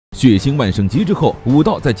血腥万圣节之后，武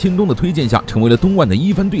道在千冬的推荐下成为了东卍的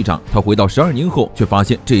一番队长。他回到12年后，却发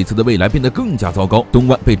现这次的未来变得更加糟糕。东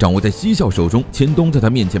卍被掌握在西笑手中，千冬在他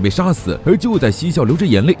面前被杀死。而就在西笑流着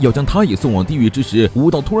眼泪要将他也送往地狱之时，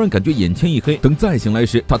武道突然感觉眼前一黑。等再醒来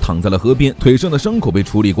时，他躺在了河边，腿上的伤口被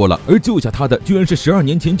处理过了。而救下他的居然是12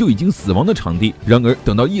年前就已经死亡的场地。然而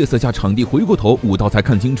等到夜色下，场地回过头，武道才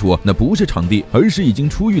看清楚，那不是场地，而是已经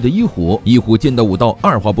出狱的一虎。一虎见到武道，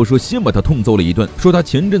二话不说，先把他痛揍了一顿，说他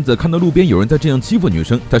前阵子看到路边有人在这样欺负女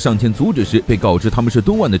生，他上前阻止时被告知他们是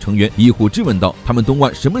东卍的成员。一虎质问道：“他们东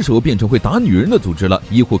卍什么时候变成会打女人的组织了？”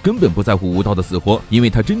一虎根本不在乎武道的死活，因为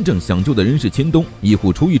他真正想救的人是千冬。一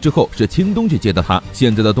虎出狱之后，是千冬去接的他。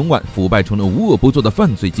现在的东卍腐败成了无恶不作的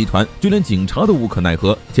犯罪集团，就连警察都无可奈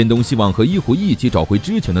何。千冬希望和一虎一起找回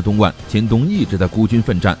之前的东卍，千冬一直在孤军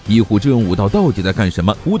奋战。一虎质问武道到底在干什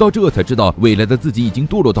么，武道这才知道未来的自己已经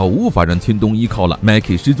堕落到无法让千冬依靠了。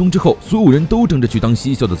mikey 失踪之后，所有人都争着去当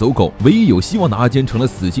西校的走狗，唯一有希望的阿坚成了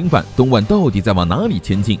死刑犯。东卍到底在往哪里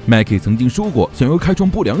前进？ mikey 曾经说过，想要开创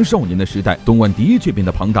不良少年的时代，东卍的确变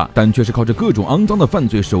得庞大，但却是靠着各种肮脏的犯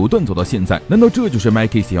罪手段走到现在。难道这就是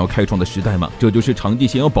mikey 想要开创的时代吗？这就是场地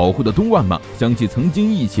想要保护的东卍吗？想起曾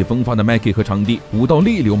经意气风发的 mikey 和场地，武道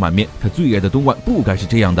泪流满面。他最爱的东卍不该是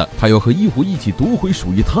这样的，他要和一虎一起夺回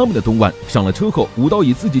属于他们的东卍。上了车后，武道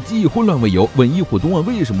以自己记忆混乱为由，问一虎东卍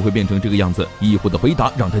为什么会变成这个样子。一虎的回答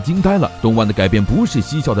让他惊呆了，东卍的改变不是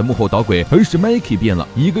西校的幕后捣鬼，而是 mikey 变了。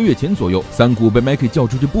1个月前左右，三谷被 mikey 叫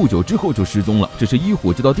出去不久之后就失踪了。这是一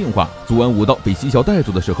虎接到电话，昨晚武道被西校带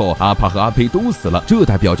走的时候，阿帕和阿呸都死了，这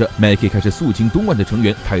代表着 mikey 开始肃清东卍的成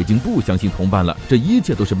员，他已经不相信同伴了。这一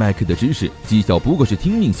切都是 mikey 的指使，西校不过是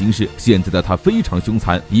听命行事。现在的他非常凶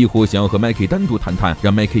残，一虎想要和 mikey 单独谈谈，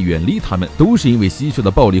让 mikey 远离他们，都是因为西校的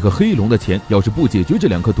暴力和黑龙的钱。要是不解决这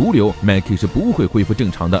2颗毒瘤， mikey 是不会恢复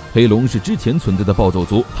正常的。黑龙是之前存在的暴走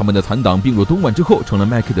族，他们的残党并入东卍之后成了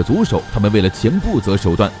mikey 的左手，他们为了钱不择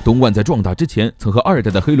手段。东卍在壮大之前曾和2代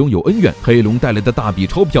的黑龙有恩怨，黑龙带来的大笔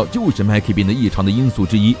钞票就是 mikey 变得异常的因素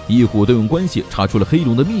之一。一虎都用关系查出了黑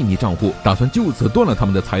龙的秘密账户，打算就此断了他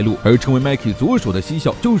们的财路。而成为 mikey 左手的西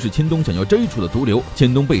校就是千冬想要摘除的毒瘤。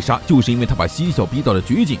千冬被杀就是因为他把西校逼到了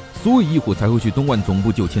绝境，所以一虎才会去东卍总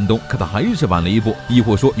部救千冬。可他还是晚了一步。一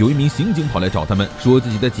虎说有一名刑警跑来找他们，说自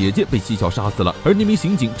己的姐姐被西校杀死了，而那名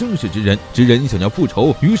刑警正是直人。直人想要复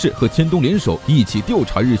仇，于是和千冬联手一起调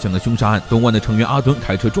查日向的凶杀案。东卍的成员阿敦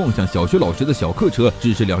开车撞向小学老师的小客车，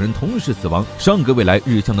致使2人同时死亡。上个未来，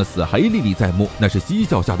日向的死还历历在目，那是西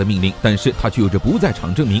校下的命令，但是他却有着不在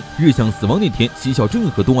场证明。日向死亡那天，西校正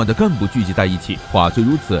和东卍的干部聚集在一起。话虽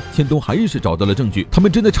如此，千冬还是找到了证据，他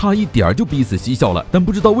们真的差一点就逼死西校了。但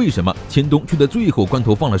不知道为什么，千冬却在最后关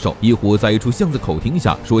头放了手。一虎在一处巷子口停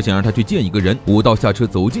下，说想让他去见一个人。武道下车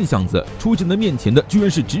走进巷子，出现在面前的居然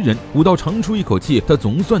是直人。武道长出一口气，他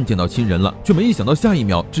总算见到亲人了，却没想到下一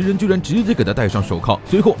秒，直人居然直接给他戴上手铐。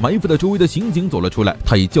随后埋伏在周围的刑警走了出来，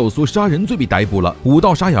他以教唆杀人罪被逮捕了。武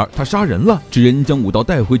道傻眼，他杀人了。直人将武道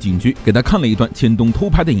带回警局，给他看了一段千冬偷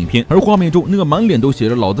拍的影片，而画面中那个满脸都写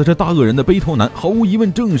着老子是大恶人的背头男，毫无疑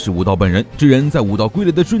问正是武道本人。直人在武道归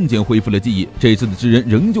来的瞬间恢复了记忆，这次的直人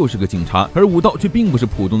仍旧是个警察，而武道却并不是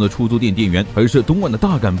普通的出租店店员，而是东卍的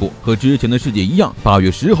大干部。和之前的世界一样，8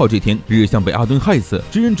月10号这天，日向被阿敦害死。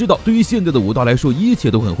直人知道对于现在的武道来说一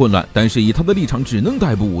切都很混乱，但是以他的立场只能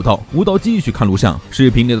逮捕武道。武道继续看录像，视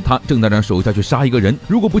频里的他正在让手下去杀一个人，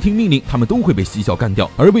如果不听命令，他们都会被西校干掉。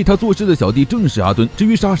而为他做事的小弟正是阿敦，至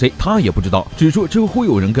于杀谁他也不知道，只说之后会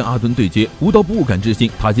有人跟阿敦对接。武道不敢置信，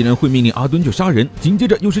他竟然会命令阿敦去杀人。紧接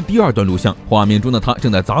着又是第2段录像，画面中的他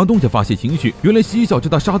正在砸东西发泄情绪，原来西校知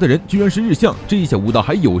道杀的人居然是日向。这一下武道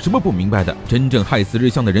还有什么不明白的？真正害死日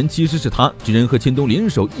向的人其实是他。直人和千冬联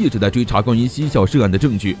手一直在追查关于西校涉案的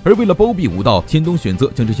证据，而为了包庇武道，千冬选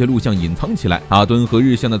择将这些录像隐藏起来。阿敦和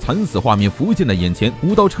日向的惨死画面浮现在眼前，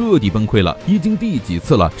武道彻底崩溃了。已经第几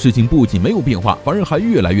次了，事情不仅没有变化，反而还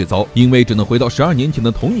越来越糟，因为只能回到12年前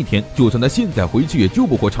的同一天，就算他现在回去也救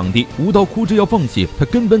不活场地。武道哭着要放弃，他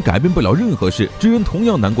根本改变不了任何事。直人同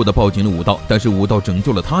样难过的抱紧了武道，但是武道拯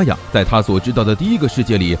救了他呀。在他所知道的第一个世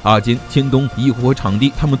界里，阿坚、千冬、一虎和场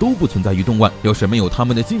地他们都不存在于东卍，要是没有他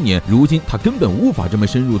们的信念，如今他根本无法这么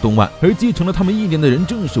深入东卍。而继承了他们意念的人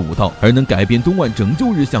正是武道，而能改变东卍拯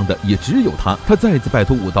救日向的也只有他。他再次拜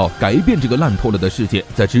托武道改变这个烂透了的世界。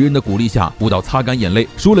在直人的鼓励下，武道擦干眼泪，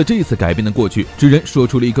说了这次改变的过去。直人说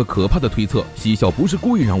出了一个可怕的推测，西校不是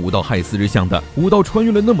故意让武道害死日向的。武道穿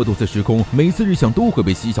越了那么多次时空，每次日向都会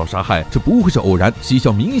被西校杀害，这不会是偶然。西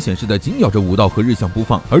校明显是在紧咬着武道和日向不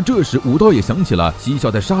放。而这时武道也想起了西校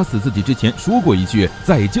在杀死自己之前说过一句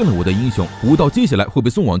再见了我的英雄。武道接下来会被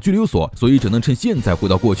送往拘留所，所以只能趁现在回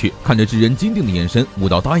到过去。看着直人坚定的眼神，武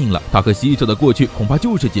道答应了。他和西校的过去恐怕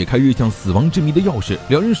就是解开日向死亡之谜神秘的钥匙，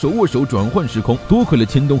两人手握手转换时空。多亏了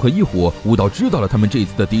千冬和一虎，武道知道了他们这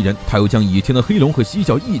次的敌人，他又将以前的黑龙和西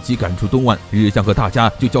校一起赶出东卍，日向和大家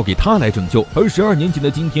就交给他来拯救。而12年前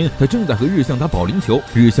的今天，他正在和日向打保龄球，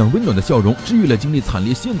日向温暖的笑容治愈了经历惨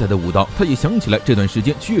烈现代的武道，他也想起来这段时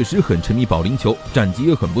间确实很沉迷保龄球，战绩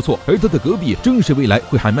也很不错。而他的隔壁正是未来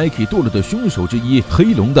会害 mikey 堕落的凶手之一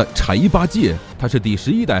黑龙的柴八戒。他是第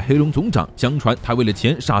11代黑龙总长，相传他为了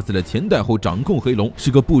钱杀死了前代后掌控黑龙，是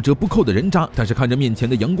个不折不扣的人渣。但是看着面前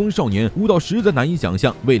的阳光少年，武道实在难以想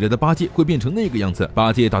象未来的八戒会变成那个样子。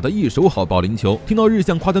八戒打得一手好保龄球，听到日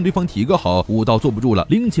向夸赞对方体格好，武道坐不住了，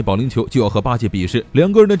拎起保龄球就要和八戒比试。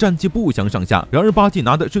两个人的战绩不相上下，然而八戒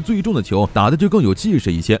拿的是最重的球，打的就更有气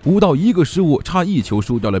势一些。武道一个失误，差1球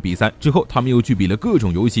输掉了比赛。之后他们又去比了各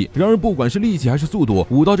种游戏，然而不管是力气还是速度，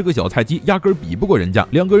武道这个小菜鸡压根比不过人家。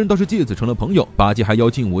两个人倒是借此成了朋友，八戒还邀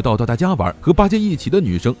请武道到他家玩。和八戒一起的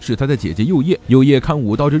女生是他的姐姐右叶。右叶看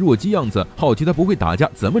武道这弱鸡样子，好奇他不会打架，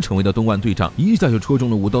怎么成为的东卍队长，一下就戳中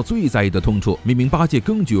了武道最在意的痛处。明明八戒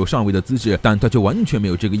更具有上位的姿势，但他却完全没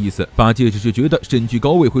有这个意思。八戒只是觉得身居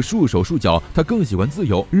高位会束手束脚，他更喜欢自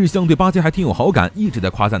由。日向对八戒还挺有好感，一直在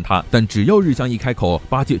夸赞他，但只要日向一开口，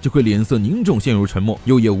八戒就会脸色凝重，陷入沉默。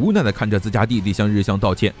右叶无奈地看着自家弟弟向日向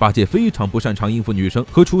道歉。八戒非常不擅长应付女生，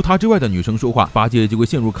和除他之外的女生说话，八戒就会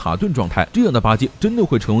陷入卡顿状态。这样的八戒真的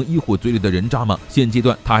会成为一虎嘴里的人渣吗？现阶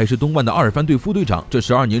段他还是东卍的二番队副队长，这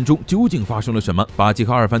12年中究竟发生了什么？八戒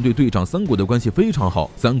和二番队队长三谷的关系非常好，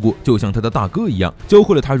三谷就像他的大哥一样，教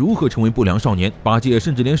会了他如何成为不良少年。八戒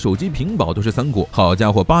甚至连手机屏保都是三谷。好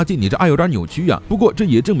家伙，八戒你这爱有点扭曲呀！不过这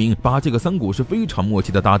也证明八戒和三谷是非常默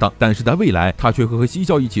契的搭档。但是在未来，他却会和西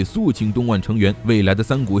校一起肃清东卍成员。未来的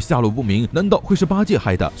三谷下落不明，难道会是八戒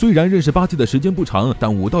害的？虽然认识八戒的时间不长，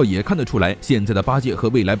但武道也看得出来，现在的八戒和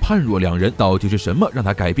未来判若两人。到底是什么让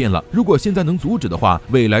他改变了？如果现在能阻止的话，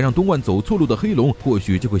未来让东卍走错路的黑龙或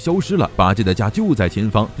许就会消失了。八戒的家就在前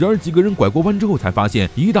方，然而几个人拐过弯之后才发现，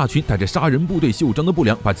一大群带着杀人部队袖章的不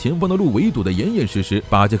良把前方的路围堵得严严实实。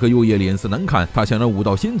八戒和右叶脸色难看，他想让武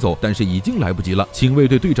道先走，但是已经来不及了。亲卫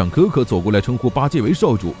队队长可可走过来称呼八戒为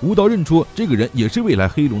少主，武道认出这个人也是未来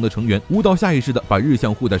黑龙的成员。武道下意识地把日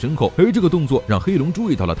向护在身后，而这个动作让黑龙注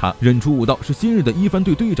意到了他，认出武道是新任的一番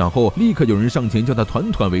队队长后，立刻有人上前将他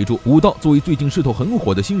团团围住。武道作为最近势头很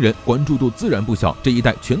火的新人，关注度自然不小，这一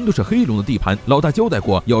带全都是黑龙的地盘。老大交代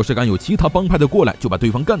过，要是敢有其他帮派的过来，就把对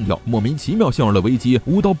方干掉。莫名其妙陷入了危机，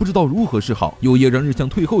武道不知道如何是好。右叶让日向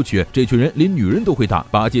退后去，这群人连女人都会打。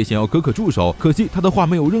八戒想要可可住手，可惜他的话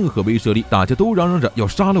没有任何威慑力，大家都嚷嚷着要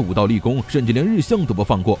杀了武道立功，甚至连日向都不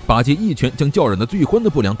放过。八戒一拳将叫嚷的最欢的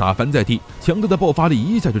不良打翻在地，强大的爆发力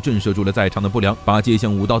一下就震慑住了在场的不良。八戒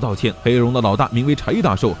向武道道歉，黑龙的老大名为柴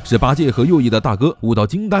大寿，是八戒和右叶的大哥。武道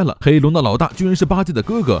惊呆了，黑龙的老大居然是八戒的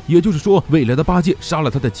哥哥，也就是说未来的八戒杀了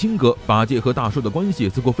他的亲哥。八戒和大寿的关系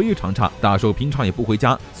似乎非常差，大寿平常也不回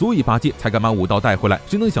家，所以八戒才敢把武道带回来。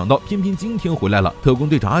谁能想到偏偏今天回来了。特工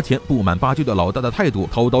队长阿钱不满八戒对老大的态度，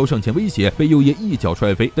掏刀上前威胁，被右叶一脚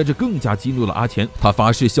踹飞，但是更加激怒了阿钱。他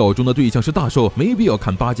发誓效忠的对象是大寿，没必要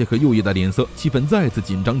看八戒和右叶的脸色。气氛再次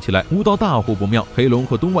紧张起来，武道大惑不妙。黑龙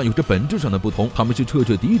和东卍有着本质上的不同，他们是彻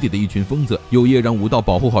彻底底的一群疯子。右叶让武道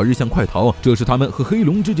保护好日向快逃，这是他们和黑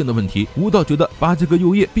龙之间的问题。武道觉得八戒和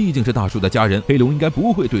右叶毕竟是大叔的家人，黑龙应该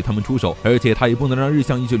不会对他们出手，而且他也不能让日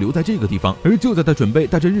向一直留在这个地方。而就在他准备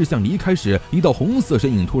带着日向离开时，一道红色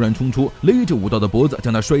身影突然冲出，勒着武道的脖子，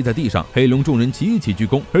将他摔在地上。黑龙众人齐齐鞠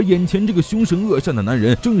躬，而眼前这个凶神恶煞的男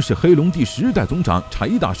人正是黑龙第10代总长柴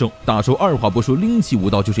大寿。大寿二话不说，拎起武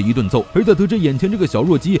道就是一顿揍。而在得知眼前这个小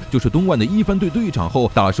弱鸡就是东卍的一番队队长后，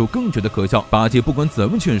大寿更觉得可笑。八戒不管怎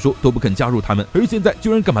么劝说都不肯加入他们，而现在居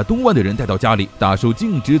然敢把东卍的人带到家里。大寿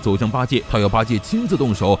径直走向八戒，他要八戒亲自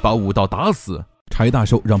动手把武道打死。柴大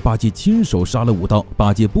寿让八戒亲手杀了武道，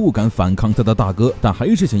八戒不敢反抗他的大哥，但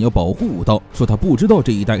还是想要保护武道，说他不知道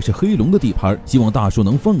这一带是黑龙的地盘，希望大寿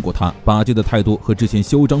能放过他。八戒的态度和之前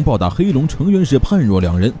嚣张暴打黑龙成员时判若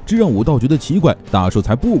两人，这让武道觉得奇怪。大寿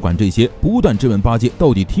才不管这些，不断质问八戒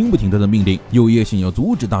到底听不听他的命令。右叶想要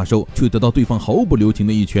阻止大寿，却得到对方毫不留情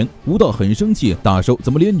的一拳。武道很生气，大寿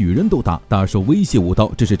怎么连女人都打？大寿威胁武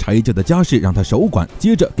道这是柴家的家事，让他少管。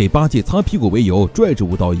接着给八戒擦屁股为由，拽着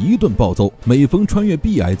武道一顿暴揍。每逢穿越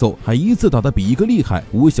必挨揍，还一次打得比一个厉害，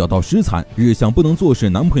无小到实惨。日向不能做事，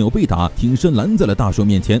男朋友被打，挺身拦在了大寿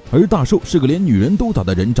面前。而大寿是个连女人都打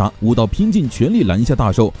的人渣，武道拼尽全力拦下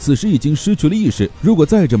大寿，此时已经失去了意识。如果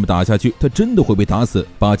再这么打下去，他真的会被打死。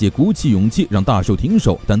八戒鼓起勇气让大寿停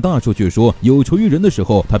手，但大寿却说有求于人的时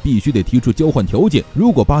候，他必须得提出交换条件。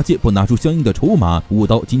如果八戒不拿出相应的筹码，武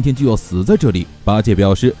道今天就要死在这里。八戒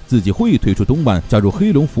表示自己会退出东卍，加入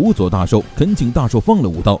黑龙辅佐大寿，恳请大寿放了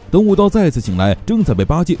武道。等武道再次醒来，来，正在被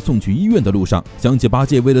八戒送去医院的路上。想起八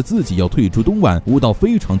戒为了自己要退出东莞，武道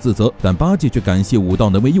非常自责，但八戒却感谢武道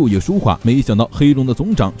能为幼叶说话。没想到黑龙的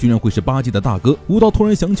总长居然会是八戒的大哥。武道突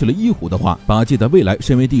然想起了一虎的话，八戒在未来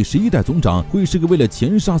身为第11代总长，会是个为了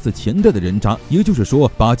钱杀死前代的人渣，也就是说，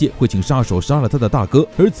八戒会请杀手杀了他的大哥。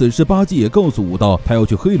而此时八戒也告诉武道，他要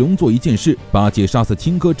去黑龙做一件事。八戒杀死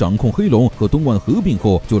青稞，掌控黑龙和东莞合并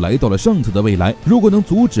后，就来到了上次的未来。如果能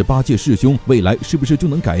阻止八戒弑兄，未来是不是就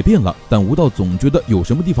能改变了？但武道总觉得有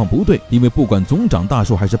什么地方不对，因为不管总长大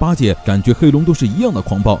寿还是八戒，感觉黑龙都是一样的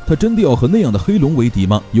狂暴。他真的要和那样的黑龙为敌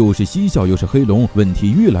吗？又是嬉笑又是黑龙，问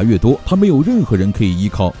题越来越多。他没有任何人可以依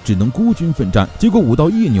靠，只能孤军奋战。结果武道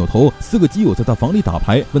一扭头，4个基友在他房里打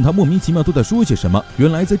牌，问他莫名其妙都在说些什么。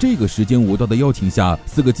原来在这个时间，武道的邀请下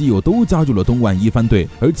，4个基友都加入了东莞一番队，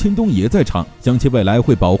而千冬也在场。想起未来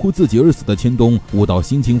会保护自己而死的千冬，武道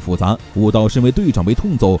心情复杂。武道身为队长被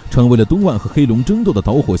痛揍，成为了东莞和黑龙争斗的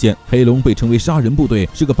导火线。黑龙被称为杀人部队，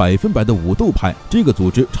是个100%的武斗派。这个组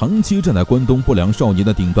织长期站在关东不良少年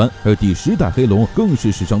的顶端，而第10代黑龙更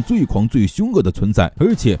是史上最狂最凶恶的存在。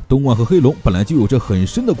而且东莞和黑龙本来就有着很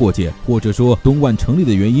深的过节，或者说东莞成立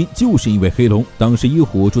的原因就是因为黑龙。当时一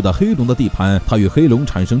虎住到黑龙的地盘，他与黑龙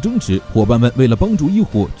产生争执，伙伴们为了帮助一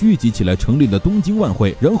虎聚集起来成立了东京万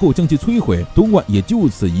会，然后将其摧毁，东莞也就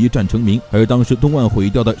此一战成名。而当时东莞毁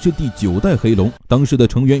掉的是第9代黑龙，当时的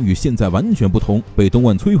成员与现在完全不同。被东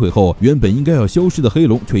莞摧毁后，原本应该要消失的黑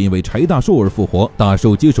龙却因为柴大寿而复活。大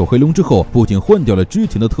寿接手黑龙之后，不仅换掉了之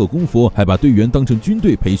前的特工服，还把队员当成军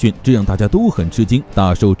队培训，这让大家都很吃惊。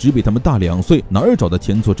大寿只比他们大2岁，哪儿找的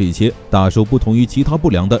钱做这些？大寿不同于其他不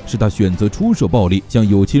良的是，他选择出售暴力，向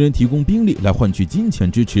有钱人提供兵力来换取金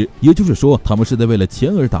钱支持，也就是说，他们是在为了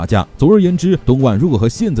钱而打架。总而言之，东莞如果和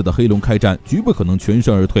现在的黑龙开战，绝不可能全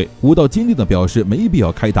身而退。武道坚定地表示没必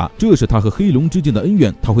要开打，这是他和黑龙之间的恩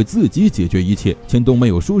怨，他会自己解决一切。千冬没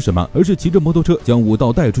有说什么，而是骑着摩托车将武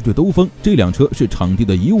道带出去兜风。这辆车是场地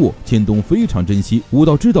的遗物，千冬非常珍惜。武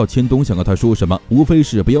道知道千冬想跟他说什么，无非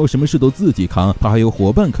是不要什么事都自己扛，他还有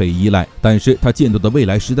伙伴可以依赖。但是他见到的未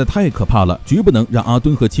来实在太可怕了，绝不能让阿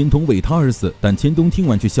敦和千冬为他而死。但千冬听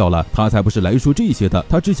完却笑了，他才不是来说这些的，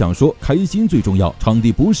他只想说开心最重要。场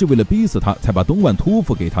地不是为了逼死他才把东莞托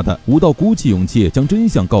付给他的。武道鼓起勇气将真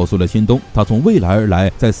相告诉了千冬，他从未来而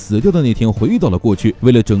来，在死掉的那天回到了过去，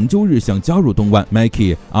为了拯救日向加入东莞。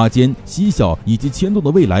mikey、阿坚、嬉笑以及千冬的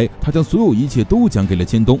未来，他将所有一切都讲给了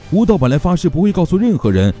千冬。武道本来发誓不会告诉任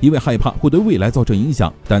何人，因为害怕会对未来造成影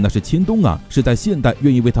响，但那是千冬啊，是在现代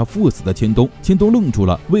愿意为他赴死的千冬。千冬愣住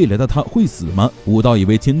了，未来的他会死吗？武道以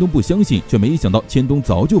为千冬不相信，却没想到千冬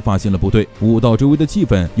早就发现了不对。武道周围的气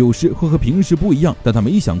氛有时会和平时不一样，但他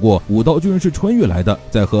没想过武道居然是穿越来的。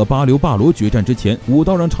在和巴流巴罗决战之前，武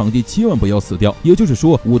道让场地千万不要死掉，也就是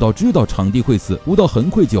说武道知道场地会死。武道很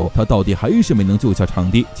愧疚，他到底还是没能救下场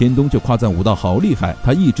地。千冬却夸赞武道好厉害，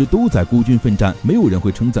他一直都在孤军奋战，没有人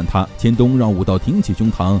会称赞他。千冬让武道挺起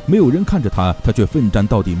胸膛，没有人看着他，他却奋战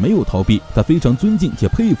到底，没有逃避。他非常尊敬且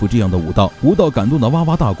佩服这样的武道。武道感动得哇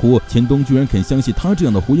哇大哭，千冬居然肯相信他这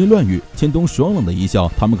样的胡言乱语。千冬爽朗的一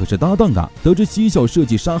笑，他们可是搭档啊。得知嬉笑设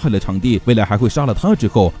计杀害了场地，未来还会杀了他之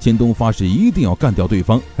后，千冬发誓一定要干掉对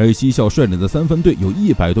方。而嬉笑率领的3番队有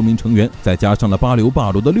100多名成员，再加上了巴流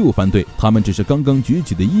巴罗的6番队，他们只是刚刚崛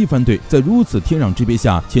起的1番队。在如此天壤之别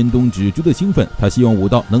下，千冬只觉得兴奋，他希望武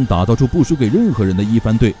道能打造出不输给任何人的1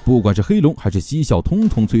番队，不管是黑龙还是嬉笑，通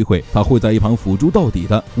通摧毁，他会在一旁辅助到底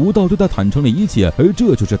的。武道对他坦诚了一切，而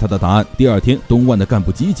这就是他的答案。第2天，东莞的干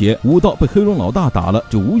部集结，武道被黑龙老大打了，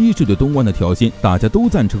这无疑是对东莞的挑衅。大家都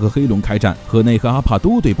赞成和黑龙开战，河内和阿帕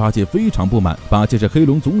都对八戒非常不满。八戒是黑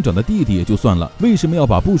龙总长的弟弟也就算了，为什么要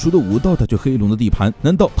把不熟的武道带去黑龙的地盘？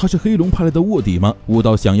难道他是黑龙派来的卧底吗？武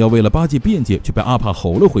道想要为了八戒辩解，却被阿帕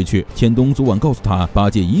吼了回去。千冬昨晚告诉他，八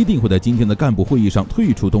戒一定会在今天的干部会议上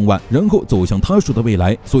退出东莞，然后走向他说的未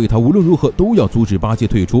来，所以他无论如何都要阻止八戒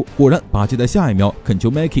退出。果然，八戒在下一秒恳求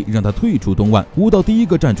mikey 让他退出东莞。武道第一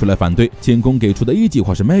个站出来反对，千公给出的A计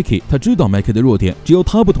划是 mikey， 他知道 mikey 的弱点，只要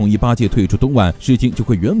他不同意八戒退出东莞，事情就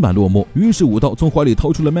会圆满落幕。于是武道从怀里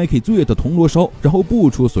掏出了 mikey 最爱的铜锣烧，然后不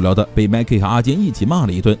出所料的被 mikey 和阿坚一起骂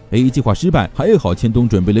了一顿。A 计划失败，还好千冬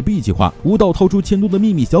准备了 B 计划。武道掏出千冬的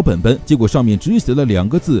秘密小本本，结果上面只写了2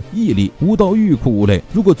个字：毅力。武道欲哭无泪，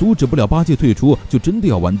如果阻止不了八戒退出，就真的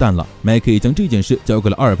要完蛋了。mikey 将这件事交给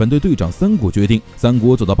了2番队队长三谷决定。三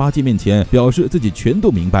谷走到八戒面前，表示自己全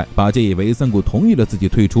都明白。八戒以为三谷同意了自己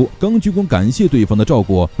退出，刚鞠躬感谢对方的照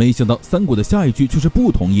顾，没想到三谷的下一句却是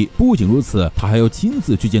不同意。不仅如此，他还要亲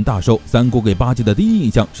自去见大寿。三谷给八戒的第一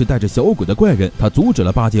印象是带着小鬼的怪人，他阻止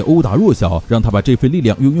了八戒殴打弱小，让他把这份力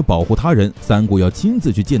量用于保护他人。三谷要亲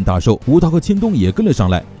自去见大寿，武道和千冬也跟了上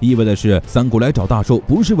来。意外的是，三谷来找大寿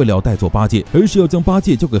不是为了要带走八戒，而是要将八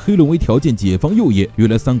戒交给黑龙为条件解放右叶。原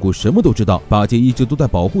来三谷什么都知道，八戒一直都在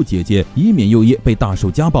保护姐姐，以免右叶被大兽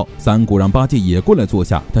家暴。三谷让八戒也过来坐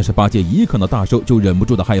下，但是八戒一看到大兽就忍不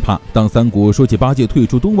住的害怕。当三谷说起八戒退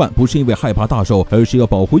出东莞不是因为害怕大兽，而是要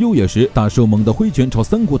保护右叶时，大兽猛地挥拳朝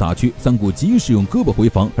三谷打去，三谷及时用胳膊回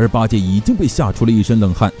防，而八戒已经被吓出了一身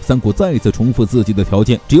冷汗。三谷再次重复自己的条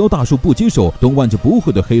件，只要大兽不接受，东莞就不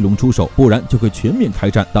会对黑龙出手，不然就会全面开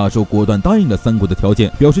战。大兽果断答应了三谷的条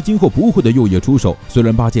件，表示今后不会对右叶出手。虽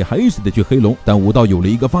然八戒还是得去黑龙，但武道有了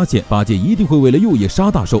一个发现，八戒一定会为了右叶杀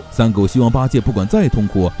大兽。三谷希望八戒不管再痛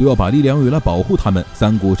苦，都要把力量用来保护他们。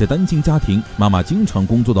三谷是单亲家庭，妈妈经常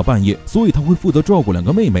工作到半夜，所以他会负责照顾两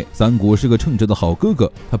个妹妹。三谷是个称职的好哥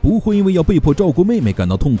哥，他不会因为要被迫照顾妹妹感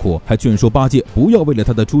到痛苦，还劝说八戒不要为了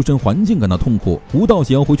他的出身环境感到痛苦。武道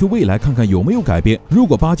想要回去未来看看有没有改变，如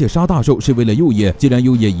果八戒杀大兽是为了右叶，既然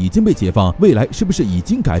右叶已经被解放，未来是不是已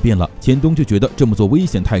经改变了？钱东就觉得这么做危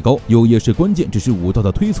险太高，右叶是关键，只是武道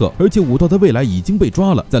的推测，而且武道的未来已经被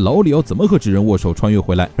抓了，在牢里要怎么和纸人握手穿越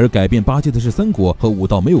回来？而改变八戒的是三国，和武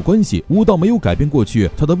道没有关系，武道没有改变过去，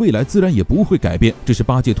他的未来自然也不会改变。这是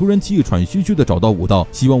八戒突然气喘吁吁的找到武道，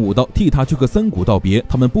希望武道替他去和三谷道别，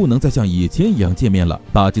他们不能再像以前一样见面了。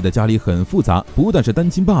八戒的家里很复杂，不但是单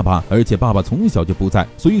亲爸爸，而且爸爸从小就不在，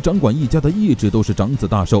所以掌管一家的一直都是长子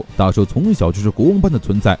大寿。大寿从小就是国王般的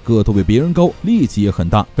存在，个头比别人高，力气也很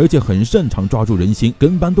大，而且很擅长抓住人心，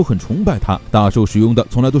跟班都很崇拜他。大寿使用的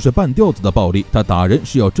从来都是半吊子的暴力，他打人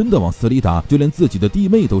是要真的往死里打，就连自己的弟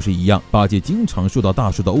妹都是一样。八戒经常受到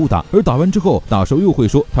大寿的殴打，而打完之后，大寿又会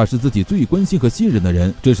说他是自己最关心和信任的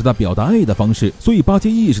人，这是他表达爱的方式。所以八戒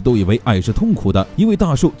一直都以为爱是痛苦的，因为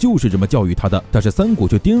大寿就是这么教育他的。但是三谷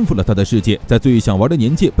却颠覆了他的世界，在最想玩的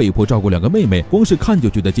年纪被迫照顾两个妹妹，光是看就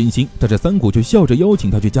觉得艰辛，但是三谷却笑着邀请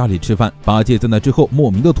他去家里吃饭。八戒在那之后莫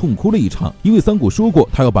名的痛哭了一场，因为三谷说过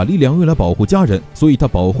他要把力量用来保护家人，所以他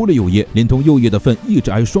保护了右叶，连同右叶的份一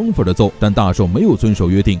直挨双份的揍。但大寿没有遵守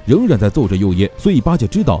约定，仍然在揍着右叶，所以八戒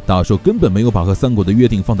知道大寿根本没有把和三谷的约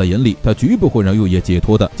定放在眼里，他绝不会让右叶解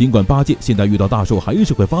脱的。尽管八戒现在遇到大寿还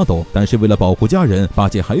是会发抖，但是为了保护家人，八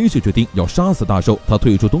戒还是决定要杀死大寿。他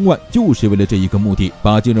退出东莞就是为了这一个目的。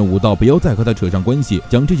八戒让武道不要再和他扯上关系，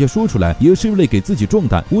将这些说出来也是为了给自己壮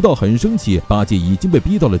胆。武道很生气，八戒已经被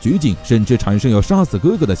逼到了绝境，甚至产生要杀死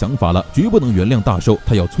哥哥的想法了，绝不能原谅大寿，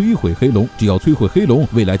他要摧毁黑龙，只要摧毁黑龙，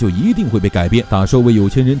未来就一定会被改变。大寿为有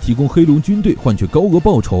钱人提供黑龙军队，换取高额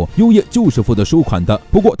报酬，右叶就是负责收款的。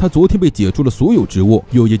不过他昨天被解除了所有职务，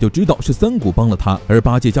右叶就知道是三谷帮了他，而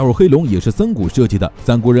八戒加入黑龙也是三谷设计的。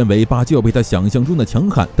三谷认为八戒要比他想象中的强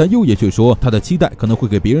悍，但右叶却说他的期待可能会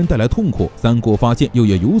给别人带来痛苦。三谷发现右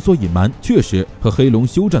叶有所隐瞒，确实和黑龙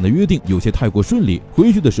休战的约定有些太过顺利。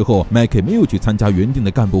回去的时候，mikey没有去参加原定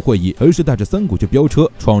的干部会议，而是带着三谷去飙车。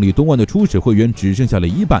创立东莞的初始会员只剩下了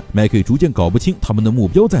一半，mikey逐渐搞不清他们的目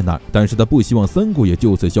标在哪，但是他不希望三谷也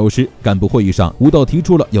就此消失。干部会议上，武道提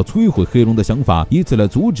出了要摧毁黑龙的想法，以此来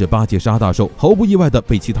阻止八戒杀大寿，毫不意外的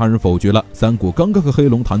被其他人否决了。三谷刚刚和黑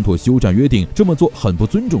龙谈妥休战约定，这么做很不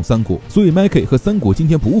尊重三谷，所以mikey和三谷今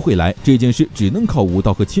天不会来，这件事只能靠武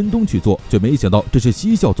道和千冬去做。却没想到这是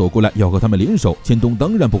西笑走过来要和他们联手，千冬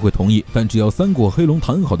当然不会同意，但只要三谷和黑龙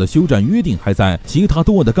谈好的休战约定还在，其他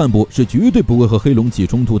东莞的干部是绝对不会和黑龙起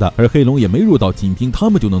冲突的，而黑龙也没入到仅凭他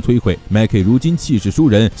们就能摧毁。mikey如今气势输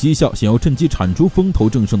人，西笑想要趁机铲除风头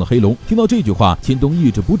正盛的黑龙。听到这句话，千冬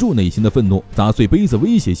抑制不住内心的愤怒，砸碎杯子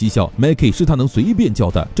威胁西笑 mikey 是他能随便叫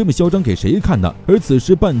的，这么嚣张给谁看呢？而此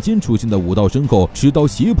时半间出现在武道身后，持刀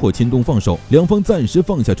胁迫千冬放手，两方暂时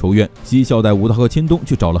放下仇怨。西笑带武道和千冬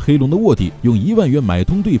去找了黑龙的卧底，用1万元买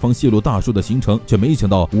通对方泄露大叔的行程，却没想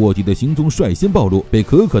到卧底的行踪率先暴露，被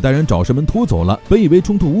可可带人找上门拖走了。本以为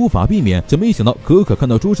冲突无法避免，却没想到可可看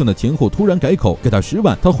到桌上的钱后突然改口，给他10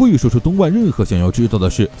万，他会说出东莞任何想要知道的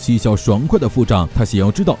事。西笑爽快的付账，他想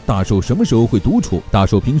要知道大寿什么时候会独处。大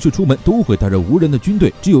寿平时出门都会带着无人的军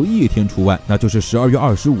队，只有一天除外，那就是12月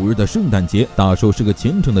25日的圣诞节。大寿是个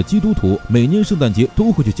虔诚的基督徒，每年圣诞节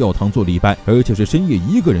都会去教堂做礼拜，而且是深夜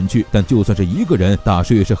一个人去。但就算是一个人，大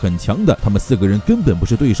寿也是很强的，他们4个人根本不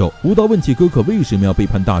是对手。武道问起可可为什么要背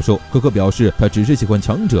叛大寿，可可表示他只是喜欢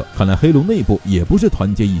强者，看来黑龙内部也不是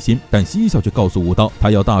团结一心。但西笑却告诉武道，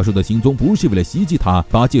他要大寿的行踪不是为了袭击他，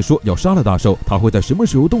八戒说要杀了大寿，他会在什么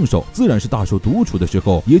时候动手？自然是大寿独处的时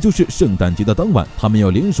候，也就是圣诞节的当晚，他们要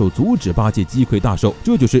联手阻止八戒击溃大寿，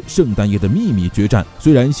这就是圣诞夜的秘密决战。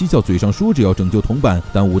虽然西笑嘴上说着要拯救同伴，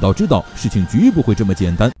但武道知道事情绝不会这么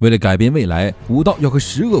简单。为了改变未来，武道要和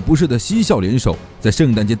10恶不赦的西笑联手。在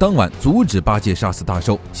圣诞节当晚阻止八戒杀死大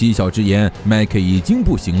寿。嬉笑之言 ，mikey 已经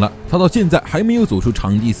不行了，他到现在还没有走出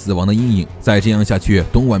场地死亡的阴影。再这样下去，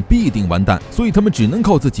东莞必定完蛋，所以他们只能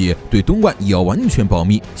靠自己，对东莞也要完全保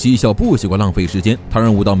密。嬉笑不喜欢浪费时间，他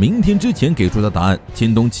让武道明天之前给出的答案。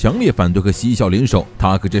千冬强烈反对和嬉笑联手，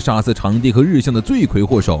他可是杀死场地和日向的罪魁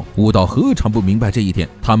祸首。武道何尝不明白这一点？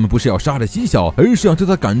他们不是要杀了嬉笑，而是要将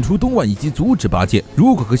他赶出东莞以及阻止八戒。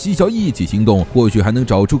如果和嬉笑一起行动，或许还能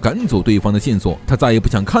找出赶走对方的线索。他再也不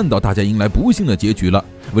想看到大家迎来不幸的结局了。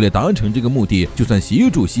为了达成这个目的，就算协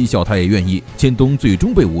助嬉笑他也愿意。千冬最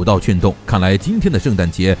终被武道劝动，看来今天的圣诞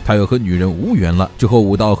节他要和女人无缘了。之后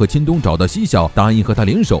武道和千冬找到嬉笑，答应和他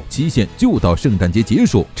联手，期限就到圣诞节结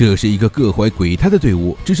束。这是一个各怀鬼胎的队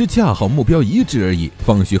伍，只是恰好目标一致而已。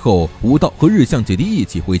放学后，武道和日向姐弟一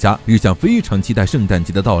起回家，日向非常期待圣诞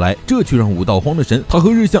节的到来，这却让武道慌了神。他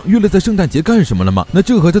和日向约了在圣诞节干什么了吗？那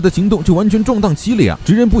这和他的行动就完全撞档期了呀！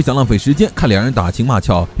直人不想浪费时间看两人打情骂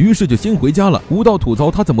俏，于是就先回家了。武道吐槽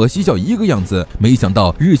他怎么和嬉笑一个样子，没想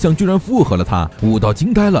到日向居然附和了他。武道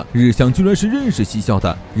惊呆了，日向居然是认识嬉笑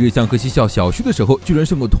的。日向和嬉笑小学的时候居然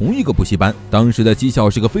上过同一个补习班。当时的嬉笑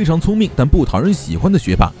是个非常聪明但不讨人喜欢的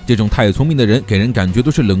学霸，这种太聪明的人给人感觉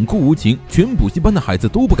都是冷酷无情，全补习班的孩子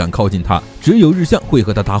都不敢靠近他，只有日向会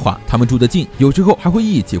和他搭话。他们住得近，有时候还会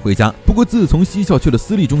一起回家。不过自从嬉笑去了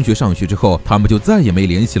私立中学上学之后，他们就再也没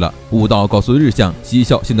联系了。武道告诉日向，嬉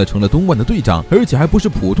笑现在成了东莞的队长，而且还不是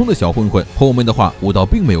普通的小混混。后面的话武道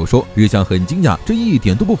并没有说。日向很惊讶，这一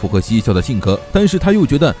点都不符合嬉笑的性格，但是他又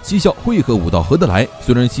觉得嬉笑会和武道合得来。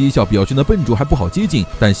虽然嬉笑表现的笨拙还不好接近，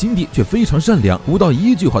但心地却非常善良。武道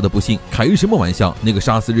一句话都不信，开什么玩笑？那个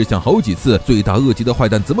杀死日向好几次、罪大恶极的坏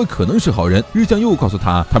蛋怎么可能是好人？日向又告诉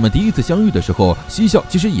他，他们第一次相遇的时候，嬉笑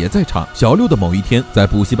其实也在场。小六的某一天，在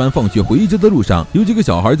补习班放学回家的路上，有几个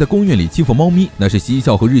小孩在公园里欺负猫咪，那是嬉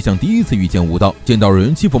笑和日向第一次遇见武道。见到有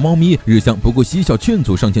人欺负猫咪，日向不顾嬉笑劝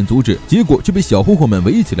阻上前阻止，结果却被小混混们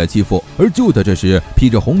围起来欺负。而就在这时，披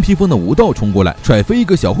着红披风的武道冲过来，踹飞一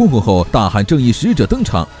个小混混后，大喊正义使者登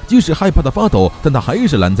场。即使害怕的发抖，但他还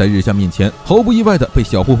是拦在日向面前，毫不意外的被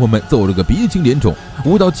小混混们揍了个鼻青脸肿。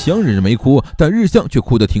武道强忍着没哭，但日向却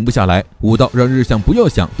哭得停不下来。武道让日向不要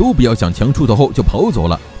想，都不要想强出头后就跑走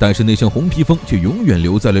了。但是那身红披风却永远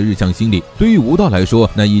留在了日向心里。对于武道来说，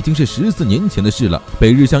那已经是14年前的事了。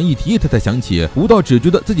被日向一提，他才想起，武道只觉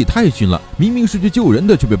得自己太逊了，明明是去救人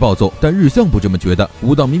的却被暴揍。但日向不这么觉得，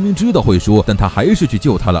武道明明知道会输，但他还是去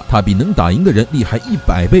救他了。他比能打赢的人厉害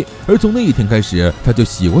100倍。而从那一天开始，他就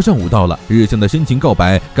喜欢上武道了。日向的深情告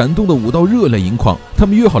白感动的武道热泪盈眶。他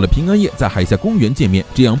们约好了平安夜在海下公园见面，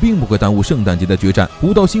这样并不会耽误圣诞节的决战。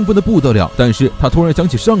武道兴奋的不得了，但是他突然想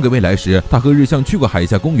起上个未来时，他和日向去过海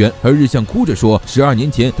下公园，而日向哭着说12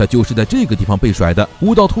年前他就是在这个地方被甩的。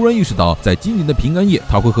武道突然意识到，在今年的平安夜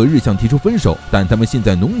他会和日向提出分手，但他们现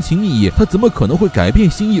在浓情蜜意，他怎么可能会改变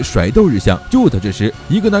心意甩掉日向？就在这时，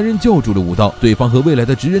一个男人叫住了武道，对方和未来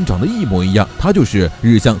的职人长得一模一样，他就是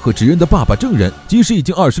日向和职人的爸爸正人。即使已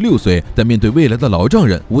经26岁，但面对未来的老丈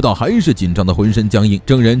人，武道还是紧张的浑身僵硬。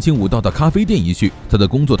正人请武道到咖啡店一叙，他的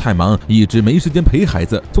工作太忙，一直没时间陪孩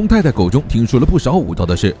子。从太太口中听说了不少武道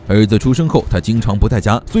的事，儿子出生后他经常不在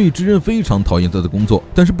家，所以职人非常讨厌他的工作。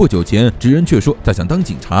但是不久前，职人却说他想当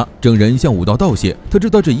警察。正人向武道道谢，他知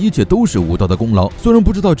道这一切都是武道的功劳。虽然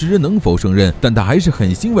不知道职人能否胜任，但他还是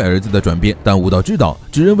很欣慰儿子的转变。但武道知道，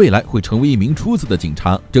职人未来会成为一名出色的警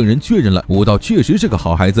察。正人确认了武道确实是个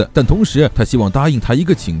好孩子，但同时他希望答应他一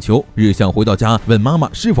个请求。日向回到家问妈妈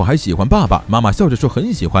是否还喜欢爸爸，妈妈笑着说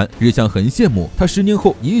很喜欢。日向很羡慕，他10年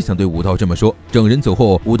后也想对武道这么说。正人走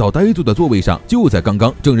后，武道呆坐在座位上。就在刚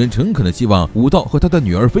刚，正人诚恳的希望武道和他的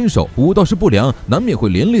女儿分手。武道是不良，难免会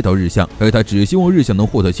连累到日向，而他只希望日向能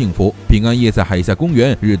获得幸福。平安夜在海下公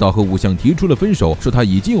园，日道和武向提出了分手，说他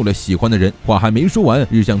已经有了喜欢的人。话还没说完，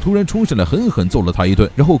日向突然冲上来狠狠揍了他一顿，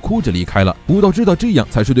然后哭着离开了。武道知道这样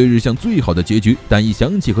才是对日向最好的结局，但一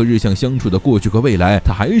想起和日向相处的过去和未来，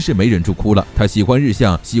他还是没忍住哭了。他喜欢日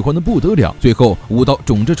向，喜欢的不得了。最后，武道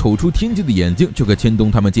肿着瞅出天际的眼睛去和千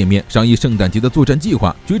冬他们见面，商议圣诞节的作战计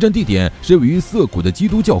划。决战地点是位于涩谷的基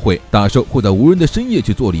督教会，大寿会在无人的深夜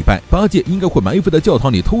去做礼拜，八戒应该会埋伏在教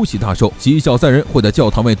堂里偷袭大寿，嬉笑3人会在教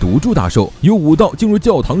堂外堵住大寿，由武道进入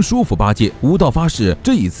教堂说服八戒。武道发誓，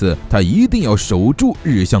这一次他一定要守住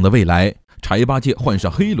日向的未来。柴八戒换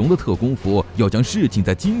上黑龙的特工服，要将事情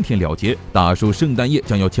在今天了结。大寿圣诞夜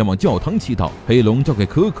将要前往教堂祈祷，黑龙交给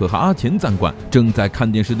可可和阿钱暂管。正在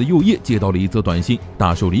看电视的右叶接到了一则短信，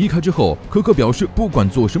大寿离开之后，可可表示不管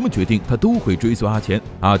做什么决定，他都会追随阿钱。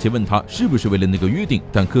阿钱问他是不是为了那个约定，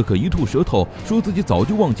但可可一吐舌头，说自己早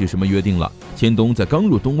就忘记什么约定了。千冬在刚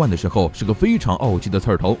入东莞的时候是个非常傲气的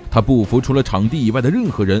刺儿头，他不服除了场地以外的任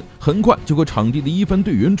何人，很快就和场地的一番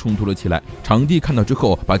队员冲突了起来。场地看到之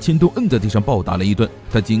后，把千冬摁在地上暴打了一顿。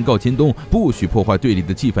他警告千冬不许破坏队里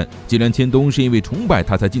的气氛，既然千冬是因为崇拜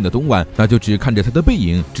他才进的东莞，那就只看着他的背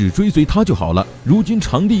影，只追随他就好了。如今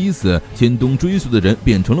场地已死，千冬追随的人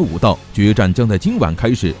变成了武道，决战将在今晚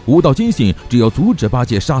开始。武道坚信只要阻止八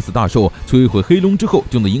戒杀死大寿，摧毁黑龙之后，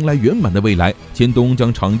就能迎来圆满的未来。千冬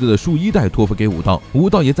将场地的树衣带托付给武道，武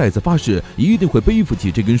道也再次发誓一定会背负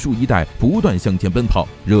起这根树衣带，不断向前奔跑。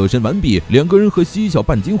热身完毕，两个人和西小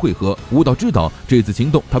半径汇合。武道知道这次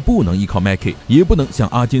行动他不能依靠 mikey， 也不能向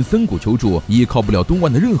阿金三谷求助，依靠不了东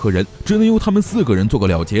莞的任何人，只能由他们4个人做个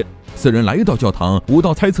了结。4人来到教堂，武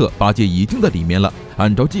道猜测八戒已经在里面了。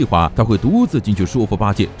按照计划，他会独自进去说服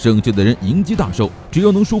八戒，剩下的人迎击大寿。只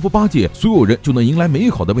要能说服八戒，所有人就能迎来美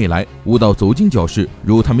好的未来。武道走进教室，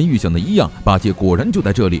如他们预想的一样，八戒果然就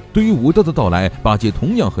在这里。对于武道的到来，八戒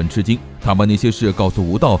同样很吃惊。他把那些事告诉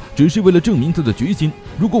武道，只是为了证明他的决心。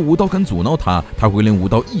如果武道敢阻挠他，他会连武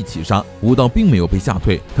道一起杀。武道并没有被吓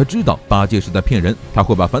退，他知道八戒是在骗人，他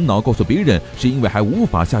会把烦恼告诉别人，是因为还无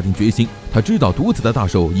法下定决心。他知道独自的大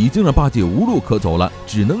寿已经让八戒无路可走了，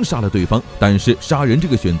只能杀了对方。但是杀人这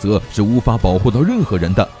个选择是无法保护到任何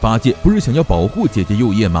人的。八戒不是想要保护姐姐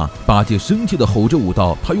右叶吗？八戒生气地吼着武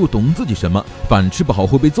道，他又懂自己什么？饭吃不好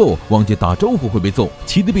会被揍，忘记打招呼会被揍，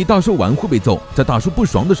骑得比大寿晚会被揍，在大寿不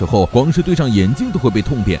爽的时候，光是对上眼睛都会被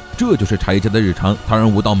痛扁。这就是柴家的日常。他让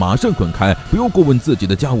武道马上滚开，不要过问自己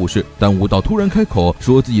的家务事。但武道突然开口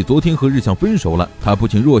说自己昨天和日向分手了。他不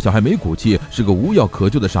仅弱小还没骨气，是个无药可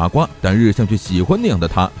救的傻瓜，但日向却喜欢那样的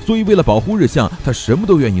他，所以为了保护日向，他什么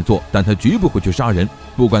都愿意做，但他绝不会去杀人。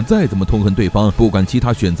不管再怎么痛恨对方，不管其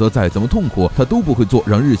他选择再怎么痛苦，他都不会做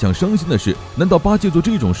让日向伤心的事。难道八戒做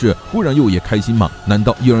这种事会让右叶开心吗？难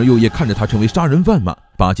道又让右叶看着他成为杀人犯吗？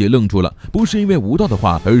八戒愣住了，不是因为武道的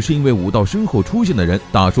话，而是因为武道身后出现的人。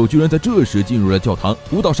大寿居然在这时进入了教堂，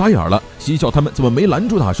武道傻眼了，嬉笑他们怎么没拦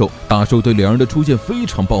住大寿？大寿对两人的出现非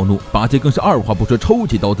常暴怒，八戒更是二话不说抽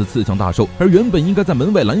起刀子刺向大寿。而原本应该在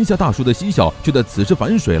门外拦下大寿的嬉笑，却在此时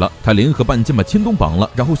反水了，他联合半剑把千冬绑了，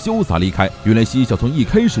然后潇洒离开。原来嬉笑从一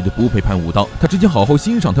开始就不配判武道，他只想好好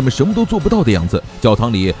欣赏他们什么都做不到的样子。教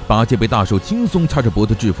堂里，八戒被大寿轻松掐着脖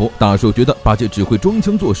子制服。大寿觉得八戒只会装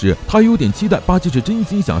腔作势，他有点期待八戒是真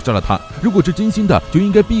心想杀了他，如果是真心的，就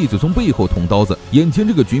应该闭嘴从背后捅刀子。眼前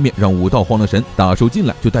这个局面让武道慌了神，大寿进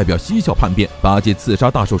来就代表嬉笑叛变，八戒刺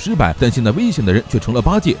杀大寿失败，但现在危险的人却成了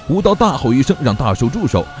八戒。武道大吼一声让大寿住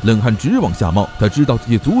手，冷汗直往下冒。他知道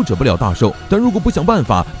自己阻止不了大寿，但如果不想办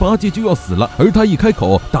法，八戒就要死了。而他一开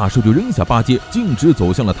口，大寿就扔下八戒，径直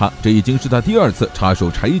走向了他。这已经是他第2次插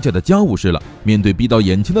手柴家的家务事了。面对逼到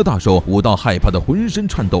眼前的大寿，武道害怕的浑身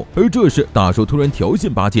颤抖。而这时大寿突然挑衅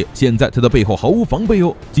八戒，现在他的背后毫无防备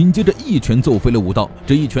哦。紧接着一拳揍飞了武道，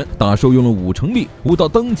这一拳大寿用了5成力，武道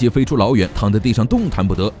当即飞出老远，躺在地上动弹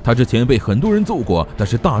不得。他之前被很多人揍过，但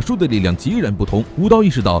是大寿的力量截然不同。武道意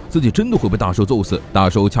识到自己真的会被大寿揍死，大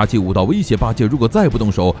寿掐起武道威胁八戒，如果再不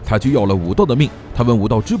动手，他就要了武道的命。他问武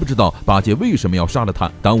道知不知道八戒为什么要杀了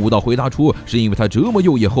他。当武道回答出是因为他折磨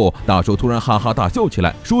右叶后，大寿突然哈哈大笑起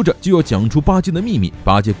来，说着就要讲出八戒的秘密。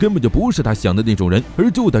八戒根本就不是他想的那种人。而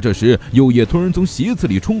就在这时，右叶突然从斜刺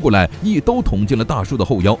里冲过来，一刀捅进了大寿的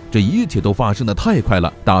后腰。这一切都发生的太快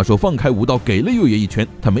了，大寿放开武道给了右叶一拳，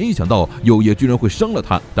他没想到右叶居然会伤了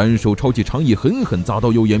他，单手抄起长椅狠狠砸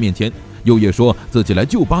到右叶面前。右叶说自己来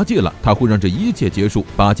救八戒了，他会让这一切结束。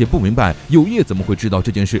八戒不明白右叶怎么会知道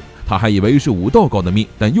这件事，他还以为是武道告的密，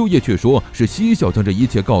但右叶却说是嬉笑将这一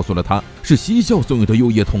切告诉了他，是嬉笑怂恿的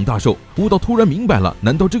右叶捅大寿。武道突然明白了，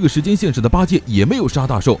难道这个时间线上的八戒也没有杀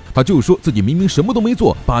大寿？他就说自己明明什么都没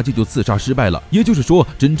做，八戒就刺杀失败了，也就是说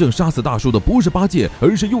真正杀死大寿的不是八戒，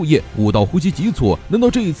而是右叶。武道呼吸急促，难道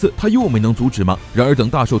这一次他又没能阻止吗？然而等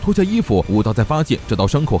大寿脱下衣服，武道才发现这道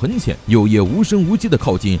伤口很浅，右叶无声无息的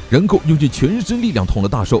靠近，然后用尽全身力量捅了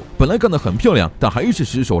大寿。本来干得很漂亮，但还是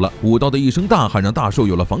失手了。武道的一声大喊让大寿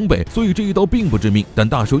有了防备，所以这一刀并不致命。但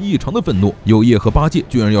大寿异常的愤怒，右叶和八戒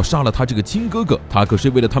居然要杀了他这个亲哥哥，他可是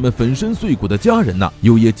为了他们粉身碎骨的家人呐！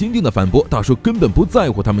右叶坚定的反驳，大寿根本不在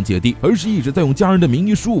乎他们姐弟，而是一直在用家人的名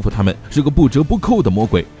义束缚他们，是个不折不扣的魔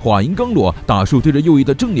鬼。话音刚落，大寿对着右叶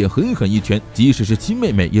的正脸狠狠一拳，即使是亲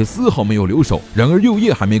妹妹也丝毫没有留手。然而右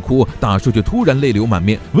叶还没哭，大寿却突然泪流满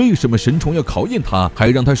面。为什么神虫要考验他，还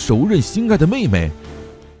让他手刃心爱的妹妹？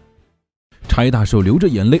柴大寿流着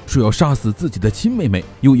眼泪说要杀死自己的亲妹妹，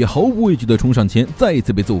右也毫无畏惧地冲上前，再一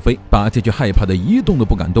次被揍飞。八戒却害怕的一动都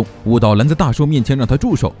不敢动。武道拦在大寿面前让他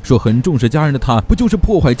住手，说很重视家人的他不就是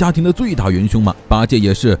破坏家庭的最大元凶吗？八戒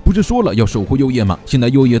也是，不是说了要守护右叶吗？现在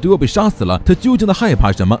右叶都要被杀死了，他究竟在害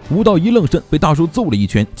怕什么？武道一愣神，被大寿揍了一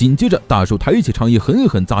拳，紧接着大寿抬起长椅狠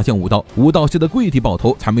狠砸向武道，武道吓得跪地抱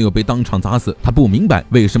头，才没有被当场砸死。他不明白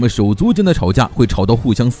为什么手足间的吵架会吵到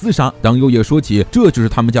互相厮杀。当右叶说起这就是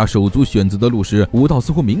他们家手足选择的路时，武道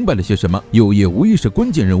似乎明白了些什么。右叶无疑是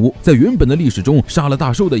关键人物，在原本的历史中，杀了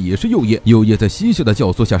大寿的也是右叶。右叶在西夏的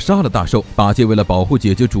教唆下杀了大寿，八戒为了保护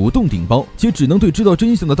姐姐主动顶包，且只能对知道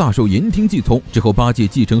真相的大寿言听计从。之后八戒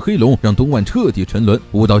继承黑龙，让东莞彻底沉沦。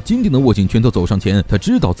武道坚定地握紧拳头走上前，他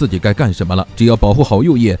知道自己该干什么了，只要保护好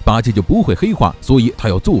右叶，八戒就不会黑化，所以他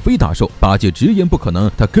要揍飞大寿。八戒直言不可能，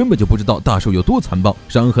他根本就不知道大寿有多残暴。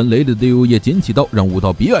伤痕累累的右叶捡起刀，让武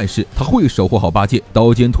道别碍事，他会守护好八戒。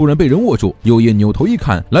刀尖突然被人握住，右叶扭头一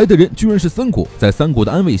看，来的人居然是三谷。在三谷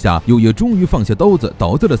的安慰下，右叶终于放下刀子，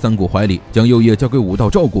倒在了三谷怀里，将右叶交给武道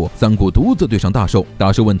照顾。三谷独自对上大寿，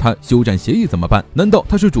大寿问他休战协议怎么办？难道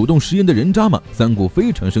他是主动食言的人渣吗？三谷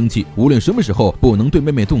非常生气，无论什么时候不能对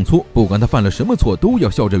妹妹动粗，不管他犯了什么错都要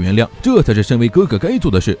笑着原谅，这才是身为哥哥该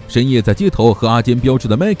做的事。深夜在街头和阿坚飙车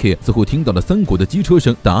的 mikey 似乎听到了三谷的机车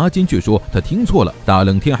声，但阿坚却说他听错了，大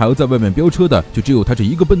冷天还要在外面飙车的就只有他这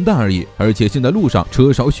一个笨蛋而已，而且现在路上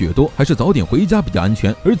车少雪多，还是早点回家比较安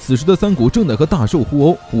全。而此时的三谷正在和大寿互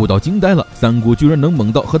殴，武道惊呆了，三谷居然能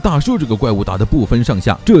猛到和大寿这个怪物打得不分上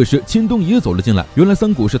下。这时千冬也走了进来，原来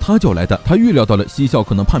三谷是他叫来的，他预料到了西校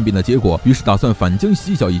可能叛变的结果，于是打算反将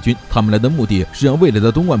西校一军。他们来的目的是让未来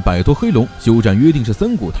的东莞摆脱黑龙，休战约定是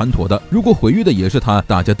三谷谈妥的，如果毁约的也是他，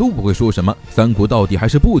大家都不会说什么。三谷到底还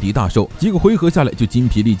是不敌大寿，几个回合下来就筋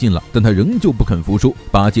疲力尽了，但他仍旧不肯服输。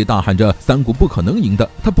八戒大喊着三谷不可能赢的，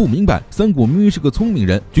他不明白三谷明明是个聪明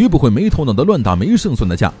人，绝不会没头脑的乱打没胜算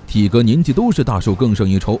的架，体格年纪都是大寿更胜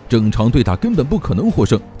一筹，正常对打根本不可能获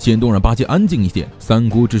胜。千冬让八戒安静一点，三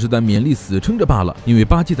谷只是在勉力死撑着罢了，因为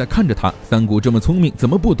八戒在看着他。三谷这么聪明，怎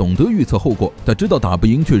么不懂得预测后果？他知道打不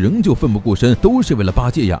赢，却仍旧奋不顾身，都是为了八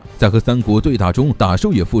戒呀。在和三谷对打中，大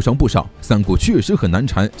寿也负伤不少，三谷确实很难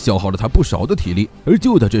缠，消耗了他不少的体力。而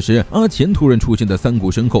就在这时，阿钱突然出现在三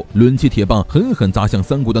谷身后，抡起铁棒狠狠砸向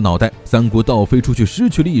三谷的脑袋，三谷倒飞出去失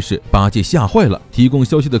去了意识。八戒吓坏了，提供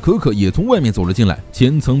消息的可可也从外面走了进来，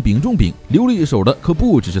千层饼中饼，留了一手的可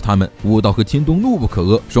不只是他们。武道和千冬怒不可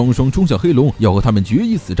遏，双双冲向黑龙，要和他们决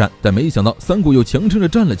一死战。但没想到三谷又强撑着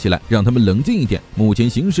站了起来，让他们冷静一点，目前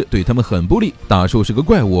形势对他们很不利。大寿是个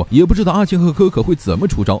怪物，也不知道阿钱和可可会怎么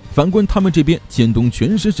出招。反观他们这边，千冬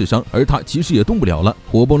全身是伤，而他其实也动不了了，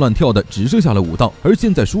活蹦乱跳的只剩下了武道，而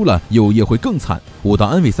现在输了，右叶会更惨。武道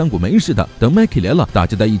安慰三谷没事的，等 mikey 来了，大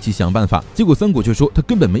家在一起想办法。结果三谷却说他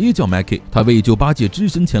根本没叫 mikey， 他为救八戒只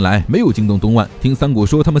身前来，没有惊动东莞。听三谷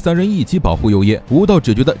说他们三人一起保护右叶，武道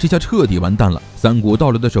只觉得这下彻底完蛋了。三谷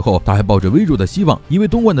到来的时候，他还抱着微弱的希望，以为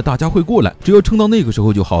东莞的大家会过来，只要撑到那个时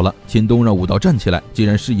候就好了。千冬让武道站起来，既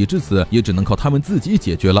然事已至此，也只能靠他们自己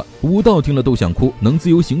解决了。武道听了都想哭，能自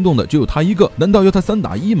由行动的只有他一个，难道要他3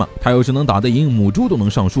打1吗？他要是能打得赢，母猪都能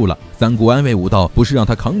上树了。三谷安慰武道，不是让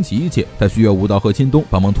他扛起一切，他需要武道和千冬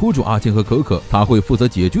帮忙拖住阿钱和可可，他会负责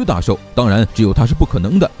解决大寿。当然，只有他是不可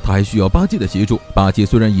能的，他还需要八戒的协助。八戒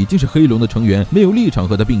虽然已经是黑龙的成员，没有立场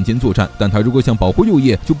和他并肩作战，但他如果想保护右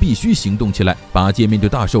叶，就必须行动起来。八戒面对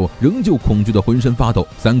大寿，仍旧恐惧的浑身发抖。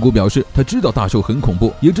三谷表示，他知道大寿很恐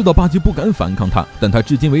怖，也知道八戒不敢反抗他，但他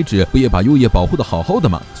至今为止不也把右叶保护得好好的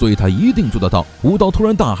吗？所以他一定做得到。武道突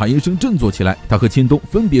然大喊一声，振作起来，他和千冬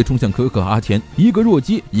分别冲向可可和阿钱，一个弱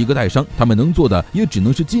鸡，一个带伤，他们能做的也只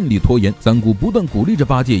能是尽力拖延。三谷不断鼓励着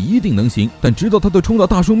八戒一定能行，但直到他都冲到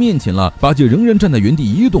大寿面前了，八戒仍然站在原地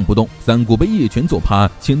一动不动。三谷被一拳揍趴，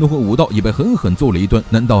千冬和武道也被狠狠揍了一顿。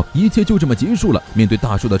难道一切就这么结束了？面对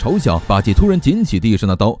大寿的嘲笑，八戒突然捡起地上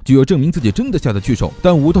的刀，就要证明自己真的下得去手，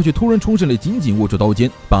但武道却突然冲上来，紧紧握住刀尖。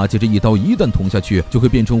八戒这一刀一旦捅下去，就会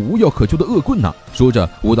变成无药可救的恶棍呐！说着，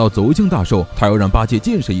武道走向大寿，他要让八戒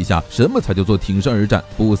见识一下什么才叫做挺身而战。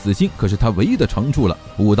不死心可是他唯一的长处了。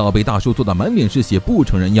武道被大寿揍得满脸是血，不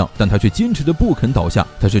成人样，但他却坚持着不肯倒下，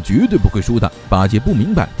他是绝对不会输的。八戒不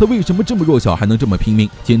明白他为什么这么弱小还能这么拼命。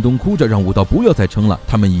千冬哭着让武道不要再撑了，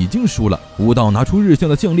他们已经输了。武道拿出日向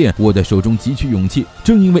的项链，握在手中汲取勇气。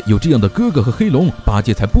正因为有这样的哥哥和黑龙，八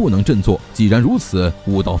戒才不能振作。既然如此，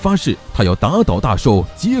武道发誓他要打倒大寿，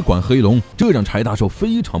接管黑龙。这让柴大寿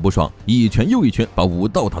非常不爽，一拳又一拳把武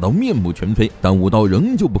道打到面目全非，但武道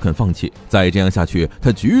仍旧不肯放弃。再这样下去，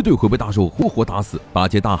他绝对会被大寿活活打死。八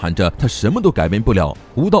戒大喊着他什么都改变不了。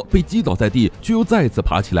武道被击倒在地，却又再次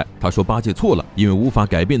爬起来。他说八戒错了，因为无法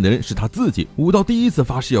改变的人是他自己。武道第一次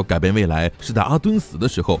发誓要改变未来，是在阿敦死的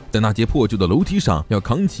时候。时候，在那节破旧的楼梯上要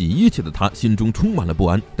扛起一切的他心中充满了不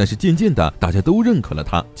安。但是渐渐的，大家都认可了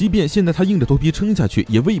他，即便现在他硬着头皮撑下去，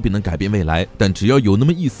也未必能改变未来，但只要有那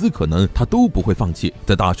么一丝可能，他都不会放弃。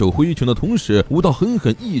在大寿挥拳的同时，武道狠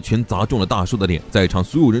狠一拳砸中了大寿的脸，在场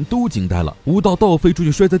所有人都惊呆了。武道倒飞出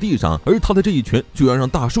去摔在地上，而他的这一拳居然让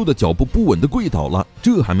大寿的脚步不稳的跪倒了。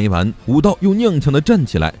这还没完，武道又踉跄的站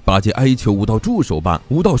起来，八戒哀求武道住手吧。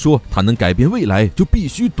武道说他能改变未来，就必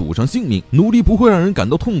须赌上性命，努力不会让人感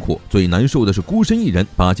到痛苦，最难受的是孤身一人。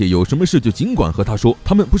八戒有什么事就尽管和他说，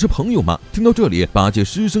他们不是朋友吗？听到这里，八戒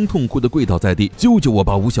失声痛哭的跪倒在地，救救我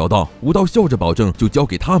吧，吴小道。武道笑着保证，就交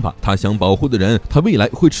给他吧，他想保护的人，他未来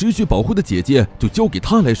会持续保护的姐姐，就交给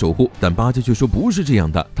他来守护。但八戒却说不是这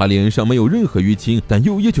样的，他脸上没有任何淤青，但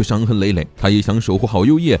右叶却伤痕累累。他也想守护好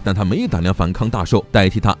右叶，但他没胆量反抗大寿，代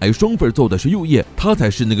替他挨双份揍的是右叶，他才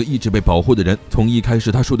是那个一直被保护的人。从一开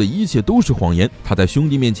始他说的一切都是谎言，他在兄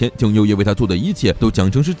弟面前将右叶为他做的一切都讲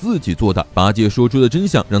成是自己做的。八戒说出的真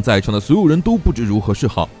相让在场的所有人都不知如何是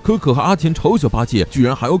好。可可和阿田嘲笑八戒居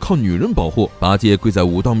然还要靠女人保护，八戒跪在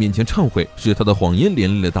武道面前忏悔，是他的谎言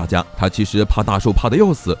连累了大家，他其实怕大寿怕得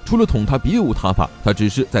要死，除了捅他别无他法，他只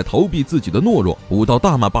是在逃避自己的懦弱。武道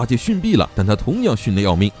大骂八戒逊毙了，但他同样逊得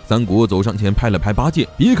要命。三国走上前拍了拍八戒，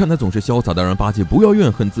别看他总是潇洒的让八戒不要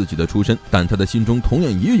怨恨自己的出身，但他的心中同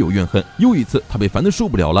样也有怨恨。又一次他被烦得受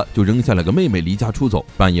不了了，就扔下了个妹妹离家出走，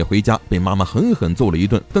半夜回家被妈妈狠狠揍了一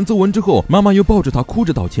顿，但揍完之后妈妈又抱着他哭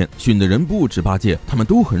着道歉，训的人不止八戒，他们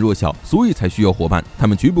都很弱小，所以才需要伙伴，他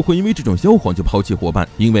们绝不会因为这种小谎就抛弃伙伴，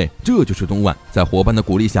因为这就是东莞。在伙伴的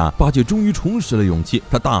鼓励下，八戒终于重拾了勇气，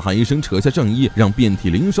他大喊一声扯下上衣，让遍体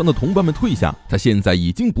鳞伤的同伴们退下，他现在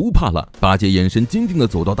已经不怕了。八戒眼神坚定地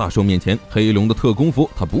走到大寿面前，黑龙的特工服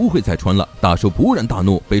他不会再穿了。大寿勃然大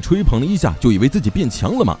怒，被吹捧了一下就以为自己变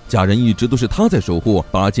强了吗？家人一直都是他在守护，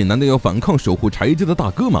八戒难道要反抗守护柴家的大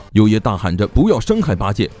哥吗？右爷大喊着不要伤害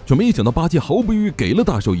八戒，却没想到八戒毫不犹豫给了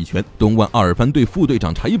大寿一拳。东莞阿尔番队副队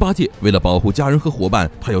长柴八戒为了保护家人和伙伴，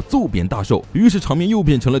他要揍扁大寿，于是场面又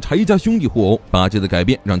变成了柴家兄弟互殴。八戒的改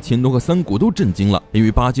变让千冬和三谷都震惊了，因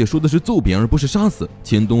为八戒说的是揍扁而不是杀死。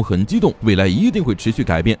千冬很激动，未来一定会持续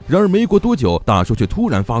改变。然而没过多久，大寿却突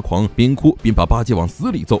然发狂，边哭边把八戒往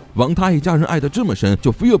死里揍。枉他爱家人爱得这么深，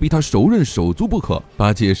就非要逼他手刃手足不可。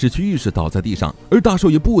八戒失去意识倒在地上，而大寿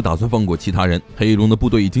也不打算放过其他人。黑龙的部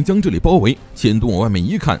队已经将这里包围，千冬往外面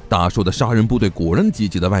一看，大寿的杀人部队果然集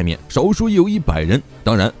结在外面，少说也有100人。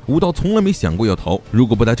当然武道从来没想过要逃，如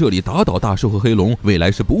果不在这里打倒大寿和黑龙，未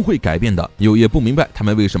来是不会改变的。右爷不明白他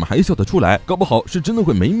们为什么还笑得出来，搞不好是真的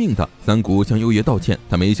会没命的。三谷向右爷道歉，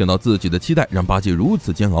他没想到自己的期待让八戒如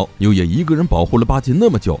此煎熬，右爷一个人保护了八戒那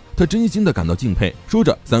么久，他真心的感到敬佩。说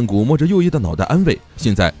着，三谷摸着右爷的脑袋安慰，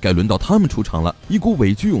现在该轮到他们出场了。一股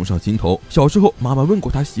委屈涌上心头。小时候妈妈问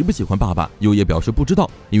过他喜不喜欢爸爸，右爷表示不知道，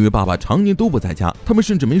因为爸爸常年都不在家，他们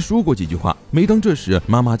甚至没说过几句话。每当这时，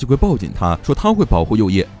妈妈就会抱紧他，说他会保护右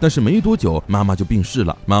爷。但是没多久，妈妈就病逝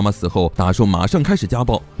了。妈妈死后，大寿马上开始家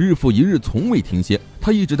暴，日复一日，从未停歇。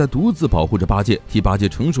他一直在独自保护着八戒，替八戒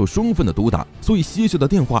承受双份的毒打，所以歇歇的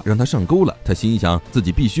电话让他上钩了。他心想自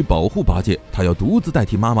己必须保护八戒，他要独自代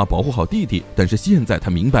替妈妈保护好弟弟。但是现在他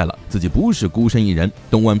明白了，自己不是孤身一人。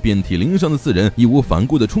东莞遍体鳞伤的4人义无反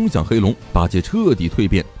顾地冲向黑龙，八戒彻底蜕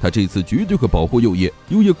变，他这次绝对会保护右爷。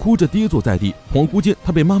右爷哭着跌坐在地，恍惚间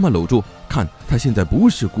他被妈妈搂住，看他现在不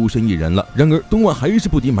是孤身一人了。然而东莞还是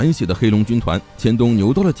不敌满血的黑龙军团，千冬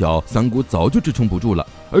扭到了脚，三谷早就支撑不住了，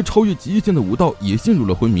而超越极限的武道也陷入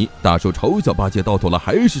了昏迷。大寿嘲笑八戒到头了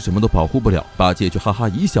还是什么都保护不了，八戒却哈哈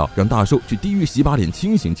一笑，让大寿去地狱洗把脸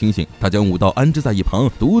清醒清醒。他将武道安置在一旁，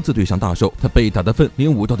独自对上大寿，他被打的份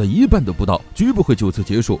连武道的一半都不到，绝不会就此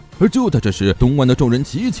结束。而就在这时，东莞的众人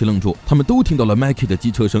齐齐愣住，他们都听到了 mikey 的机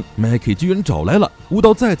车声， mikey 居然找来了。武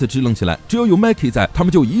道再次支棱起来，只要有 mikey 在，他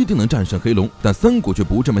们就一定能战胜黑龙。但三谷却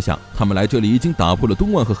不这么想，他们来这里已经打破了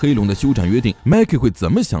东莞和黑龙的休战约定， mikey 会怎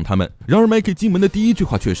么想他们？然而 mikey 进门的第一句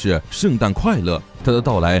话却是圣诞快乐。他的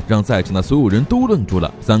到来让在场的所有人都愣住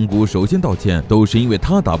了。三谷首先道歉，都是因为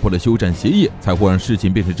他打破了休战协议，才会让事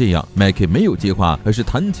情变成这样。mikey 没有接话，而是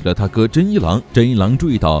谈起了他哥真一郎。真一郎注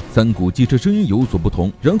意到三谷机车声音有所不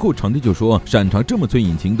同，然后场地就说擅长这么催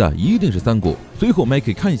引擎的一定是三谷。随后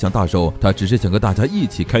mikey 看向大寿，他只是想和大家一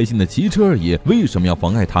起开心的骑车而已，为什么要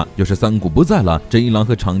妨碍他？要是三谷不在了，真一郎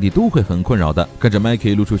和场地都会很困扰的。看着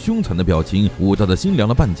mikey 露出凶残的表情，武道的心凉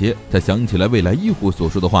了半截。他想起来未来医护所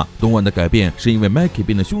说的话，东莞的改变是因为 mikey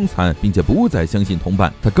变得凶残，并且不再相信同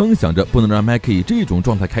伴。他刚想着不能让 mikey 以这种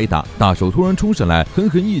状态开打，大手突然冲上来，狠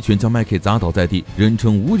狠一拳将 mikey 砸倒在地。人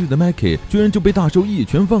称无敌的 mikey 居然就被大手一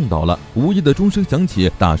拳放倒了。午夜的钟声响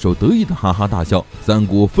起，大手得意的哈哈大笑。三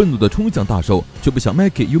国愤怒的冲向大手，却不想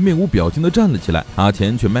mikey 又面无表情的站了起来。阿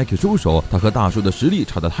钱劝 mikey 收手，他和大手的实力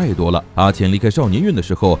差得太多了。阿钱离开少年院的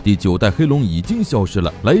时候，第9代黑龙已经消失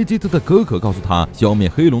了。来接他的可可告诉他，消灭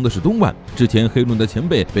黑龙的是东万。之前黑龙的前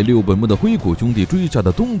辈被6本木的灰谷兄弟追杀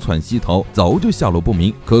的东窜西逃，早就下落不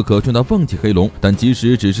明。可可劝他放弃黑龙，但即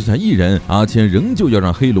使只剩下一人，阿钱仍旧要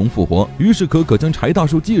让黑龙复活。于是可可将柴大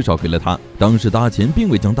寿介绍给了他。当时的阿钱并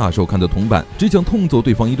未将大寿看作同伴，只想痛揍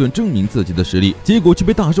对方一顿证明自己的实力，结果却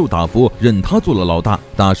被大寿打服，任他做了老大。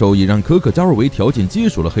大寿也让可可加入为条件接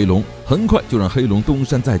手了黑龙，很快就让黑龙东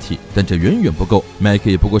山再起。但这远远不够，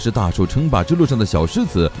 mikey 不过是大寿称霸之路上的小狮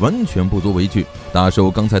子，完全不足为惧。大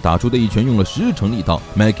寿刚才打出的一拳用了10成力道，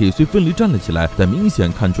 mikey 虽奋力站了起来，但明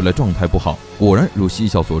显看出来状态不好。果然如嬉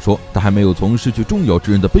笑所说，他还没有从失去重要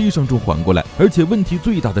之人的悲伤中缓过来。而且问题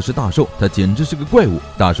最大的是大寿，他简直是个怪物。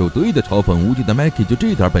大寿得意的嘲讽无敌的 mikey 就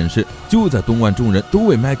这点本事。就在东万众人都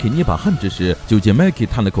为 mikey 捏把汗之时，就见 mikey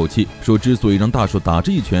叹了口气，说之所以让大寿打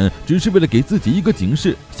这一拳，只是为了给自己一个警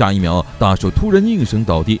示。下一秒，大寿突然应声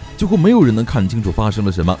倒地，几乎没有人能看清楚发生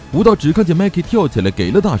了什么。武道只看见 mikey 跳起来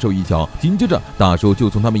给了大寿一脚，紧接着大寿就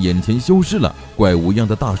从他们眼前消失了。怪物一样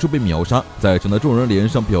的大寿被秒杀，在场的众人脸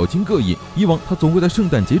上表情各异。以往他总会在圣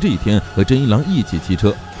诞节这一天和真一郎一起骑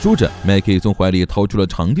车。说着 mikey 从怀里掏出了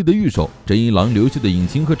场地的御守，真一郎留下的引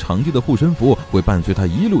擎和场地的护身符会伴随他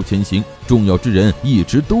一路前行，重要之人一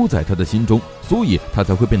直都在他的心中，所以他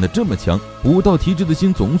才会变得这么强。武道体质的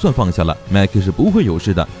心总算放下了， mikey 是不会有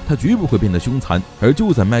事的，他绝不会变得凶残。而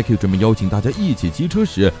就在 mikey 准备邀请大家一起骑车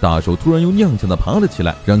时，大手突然又踉跄地爬了起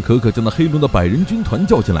来，让可可将那黑龙的百人军团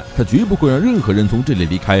叫进来，他绝不会让任何人从这里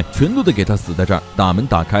离开，全都得给他死在这儿。大门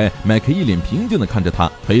打开， mikey 一脸平静地看着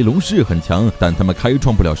他。黑龙是很强，但他们开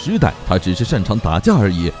创不了时代，他只是擅长打架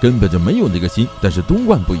而已，根本就没有那个心。但是东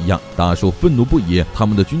万不一样，大手愤怒不已，他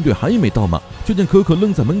们的军队还没到吗？却见可可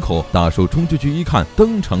愣在门口，大手冲进去一看，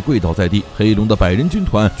当场跪倒在地。黑龙的百人军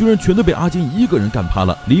团居然全都被阿坚一个人干趴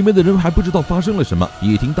了，里面的人还不知道发生了什么。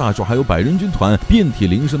一听大手还有百人军团，遍体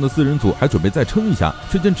鳞伤的4人组还准备再撑一下，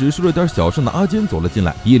却见只受了点小伤的阿坚走了进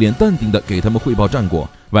来，一脸淡定的给他们汇报战果。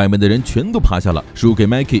外面的人全都趴下了，输给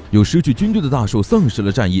mikey 又失去军队的大寿丧失了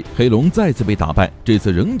战意，黑龙再次被打败，这次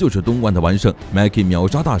仍旧是东万的完胜。mikey 秒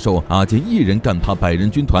杀大寿，阿坚一人干趴百人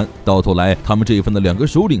军团。到头来，他们这一番的2个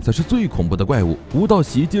首领才是最恐怖的怪物。武道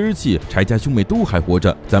喜极而泣，柴家兄妹都还活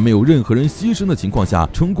着，在没有任何人牺牲的情况下，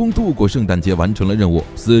成功度过圣诞节，完成了任务。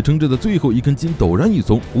死撑着的最后一根筋陡然一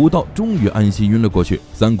松，武道终于安心晕了过去。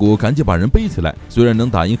三国赶紧把人背起来，虽然能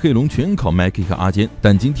打赢黑龙全靠 mikey 和阿坚，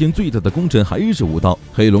但今天最大的功臣还是武道。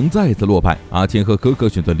黑龙再次落败，阿谦和可可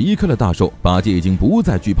选择离开了大寿。八戒已经不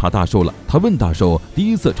再惧怕大寿了，他问大寿第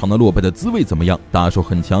一次尝到落败的滋味怎么样。大寿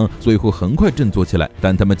很强，最后很快振作起来，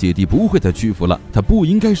但他们姐弟不会再屈服了。他不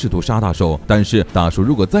应该试图杀大寿，但是大寿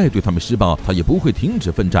如果再对他们施暴，他也不会停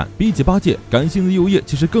止奋战。比起八戒，感性的右叶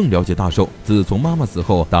其实更了解大寿。自从妈妈死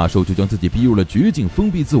后，大寿就将自己逼入了绝境，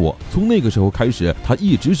封闭自我。从那个时候开始，他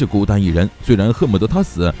一直是孤单一人，虽然恨不得他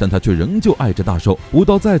死，但他却仍旧爱着大寿。武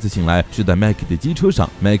道再次醒来是在 mikey 的机车上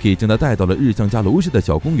，mikey 将他带到了日向家楼下的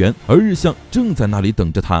小公园，而日向正在那里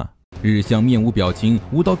等着他。日向面无表情，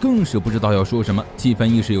武道更是不知道要说什么，气氛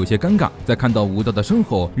一时有些尴尬。在看到武道的身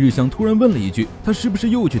后，日向突然问了一句：“他是不是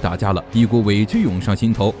又去打架了？”一股委屈涌上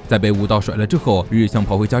心头。在被武道甩了之后，日向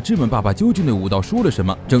跑回家质问爸爸究竟对武道说了什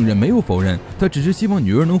么。证人没有否认，他只是希望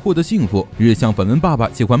女儿能获得幸福。日向反问爸爸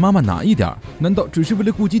喜欢妈妈哪一点？难道只是为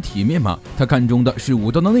了顾及体面吗？他看中的是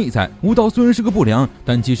武道的内在。武道虽然是个不良，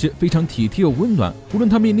但其实非常体贴又温暖。无论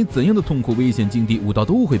他面临怎样的痛苦危险境地，武道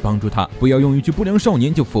都会帮助他。不要用一句不良少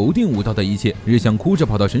年就否定武道的一切。日向哭着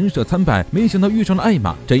跑到神社参拜，没想到遇上了艾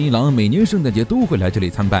玛。真一郎每年圣诞节都会来这里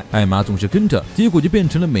参拜，艾玛总是跟着，结果就变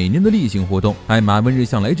成了每年的例行活动。艾玛问日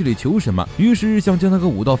向来这里求什么，于是日向将他和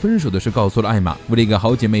武道分手的事告诉了艾玛。为了一个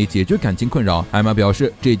好姐妹解决感情困扰，艾玛表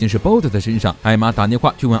示这件事包在他身上。艾玛打电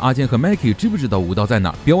话去问阿坚和 mikey 知不知道武道在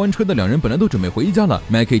哪。飙完车的2人本来都准备回家了，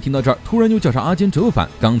 mikey 听到这儿突然又叫上阿坚折返，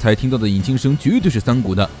刚才听到的引擎声绝对是三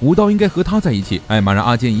谷的，武道应该和他在一起。艾玛让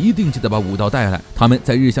阿坚一定记得把武道带来。他们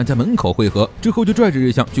在日向家门门口会合，之后就拽着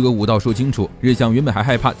日向去跟武道说清楚。日向原本还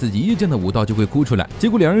害怕自己一见到武道就会哭出来，结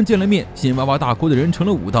果两人见了面，先哇哇大哭的人成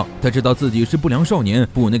了武道。他知道自己是不良少年，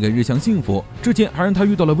不能给日向幸福，之前还让他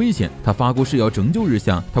遇到了危险。他发过誓要拯救日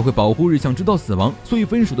向，他会保护日向直到死亡，所以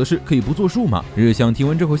分手的事可以不作数吗？日向听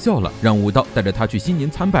完之后笑了，让武道带着他去新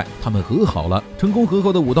年参拜，他们和好了。成功和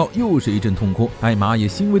好的武道又是一阵痛哭，艾玛也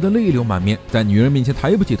欣慰的泪流满面，在女人面前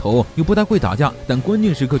抬不起头，又不太会打架，但关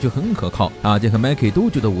键时刻却很可靠。阿健和 mikey 都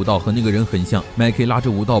觉得武道和那个人很像。mikey 拉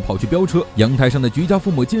着武道跑去飙车，阳台上的菊家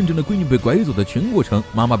父母见证了闺女被拐走的全过程。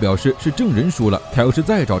妈妈表示是证人输了，他要是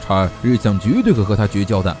再找茬儿，日向绝对会和他绝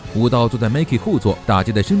交的。武道坐在 mikey 后座，大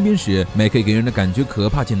姐在身边时 mikey 给人的感觉可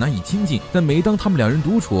怕且难以亲近，但每当他们两人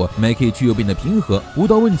独处， mikey 却又变得平和。武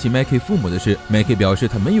道问起 mikey 父母的事， mikey 表示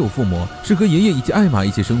他没有父母，是和爷爷以及艾玛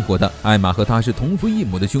一起生活的。艾玛和他是同父异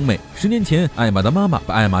母的兄妹。10年前，艾玛的妈妈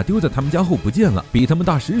把艾玛丢在他们家后不见了，比他们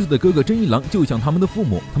大10岁的哥哥真一郎就像他们的父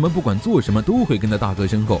母，他们不管做什么都会跟在大哥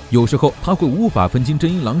身后。有时候他会无法分清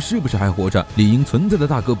真一郎是不是还活着，理应存在的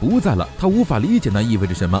大哥不在了，他无法理解那意味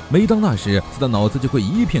着什么。每当那时，他的脑子就会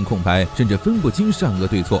一片空白，甚至分不清善恶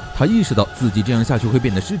对错。他意识到自己这样下去会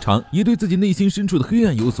变得失常，也对自己内心深处的黑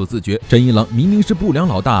暗有所自觉。真一郎明明是不良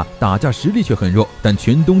老大，打架实力却很弱，但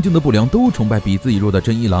全东京的不良都崇拜比自己弱的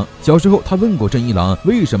真一郎。小时候他问过真一郎，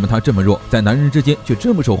为什么他这么弱，在男人之间却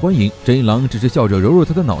这么受欢迎。真一郎只是笑着揉揉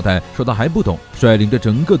他的脑袋，说他还不懂。率领着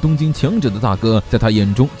整个东京强者的大哥，在他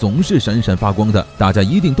眼中总是闪闪发光的，大家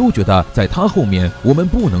一定都觉得在他后面我们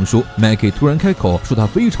不能输。mikey 突然开口说他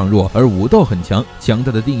非常弱，而武道很强。强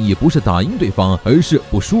大的定义不是打赢对方，而是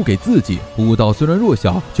不输给自己。武道虽然弱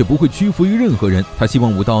小，却不会屈服于任何人。他希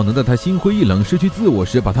望武道能在他心灰意冷失去自我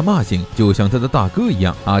时把他骂醒，就像他的大哥一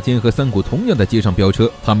样。阿坚和三谷同样在街上飙车，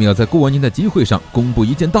他们要在过完年的集会上公布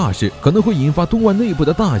一件大事，可能会引发东莞内部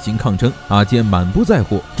的大型抗争。阿坚满不在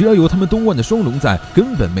乎，只要有他们东莞的双龙在，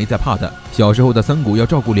根本没在怕的。小时候的三谷要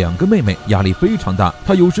照顾2个妹妹，压力非常大，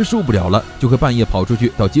他有时受不了了，就会半夜跑出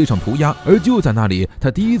去到街上涂鸦。而就在那里，他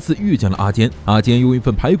第一次遇见了阿坚。阿坚用一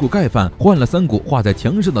份排骨盖饭换了三谷画在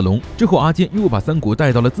墙上的龙，之后阿坚又把三谷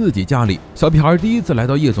带到了自己家里。小屁孩第一次来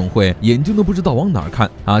到夜总会，眼睛都不知道往哪儿看。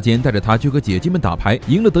阿坚带着他去和姐姐们打牌，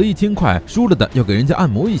赢了得1000块，输了的要给人家按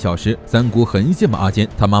摩1小时。三谷很羡慕阿坚，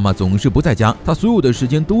他妈妈总是不在家，他所有的时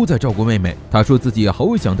间都在照顾妹妹。他说自己也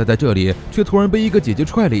好想待在这里，却突然被一个姐姐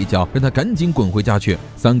踹了一脚，让他赶紧滚回家去。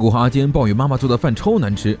三谷和阿坚抱怨妈妈做的饭超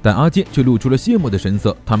难吃，但阿坚却露出了羡慕的神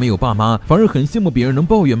色。他没有爸妈，反而很羡慕别人能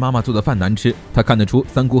抱怨妈妈做的饭难吃。他看得出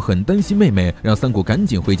三谷很担心妹妹，让三谷赶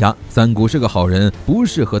紧回家。三谷是个好人，不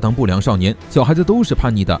适合当不良少年，小孩子都是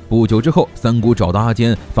叛逆的。不久之后，三谷找到阿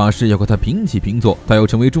坚，发誓要和他平起平坐，他要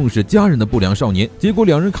成为重视家人的不良少年。结果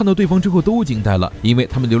两人看到对方之后都惊呆了，因为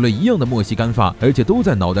他们留了一样的墨西干发，而且都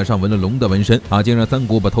在脑袋上纹了龙的纹身。阿坚让三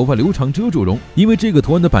谷把头发留长遮住容，因为这个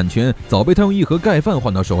图案的版权早被他用1盒盖饭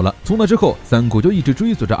换到手了。从那之后，三谷就一直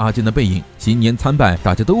追随着阿坚的背影。新年参拜，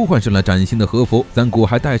大家都换上了崭新的和服，三谷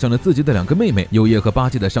还带上了自己的2个妹妹，右叶和八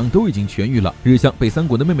戒的伤都已经痊愈了。日向被三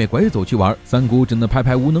谷的妹妹拐走去玩，三谷只能拍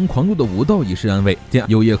拍无能狂怒的武道以示安慰。见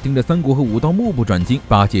右叶盯着三谷和武道目不转睛，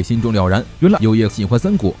八戒心中了然，原来右叶喜欢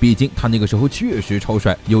三谷，毕竟他那个时候确实超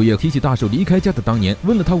帅。右叶提起大寿离开家的当年，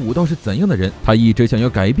问了他武道是怎样的人，他一直想要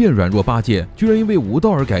改变软弱八戒，居然因为武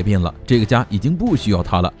道而改变了。这个家已经不需要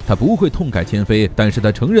他了，他不会痛改前非，但是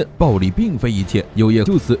他承认暴力并非一切。右叶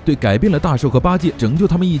就此对改变了大寿和八戒拯救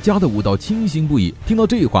他们一家的武道倾心不已。听到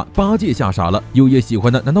这话，八戒吓傻了，右叶喜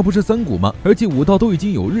欢的难道不是三谷吗？而且武道都已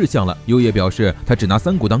经有日向了。右叶表示他只拿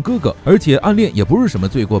三谷当哥哥，而且暗恋也不是什么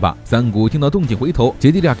罪过吧。三谷听到动静回头，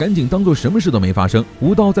姐弟俩赶紧当做什么事都没发生。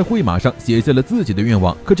武道在会马上写下了自己的愿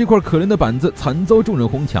望，可这块可怜的板子惨遭众人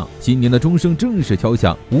哄抢。新年的钟声正式敲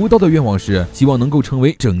响，武道的愿望是希望能够成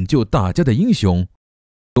为拯救大家的英雄。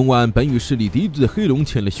东莞本与势力敌对的黑龙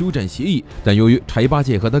签了休战协议，但由于柴八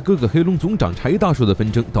戒和他哥哥黑龙总长柴大寿的纷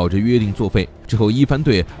争，导致约定作废。之后一番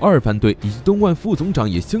队、二番队以及东莞副总长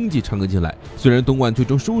也相继掺和进来。虽然东莞最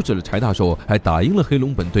终收拾了柴大寿，还打赢了黑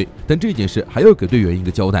龙本队，但这件事还要给队员一个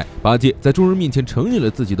交代。八戒在众人面前承认了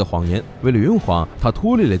自己的谎言，为了圆谎，他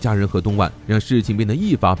拖累了家人和东莞，让事情变得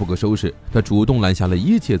一发不可收拾。他主动揽下了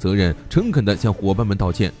一切责任，诚恳地向伙伴们道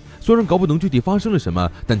歉。虽然搞不懂具体发生了什么，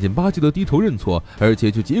但见八戒都低头认错，而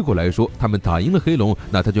且就结果来说，他们打赢了黑龙，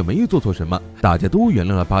那他就没做错什么，大家都原谅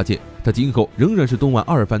了八戒。他今后仍然是东莞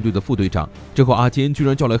二番队的副队长。之后阿坚居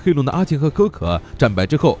然叫来黑龙的阿健和可可，战败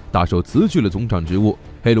之后，大寿辞去了总长职务，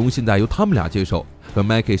黑龙现在由他们俩接手。和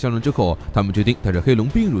mikey 商量之后，他们决定带着黑龙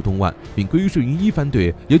并入东莞，并归顺于一番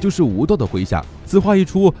队，也就是武道的麾下。此话一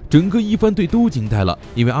出，整个一番队都惊呆了，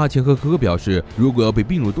因为阿钱和可可表示，如果要被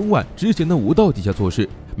并入东莞，只显得武道底下做事。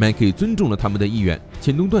mikey 尊重了他们的意愿。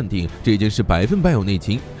千冬断定这件事100%有内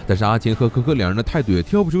情，但是阿健和可可两人的态度也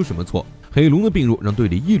挑不出什么错。黑龙的病入让队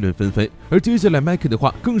里议论纷纷，而接下来 mikey 的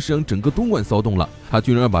话更是让整个东莞骚动了。他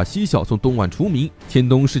居然要把西校从东莞除名。千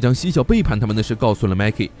冬是将西校背叛他们的事告诉了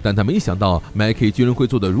mikey， 但他没想到 mikey 居然会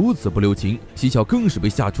做得如此不留情。西校更是被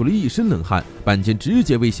吓出了一身冷汗，板间直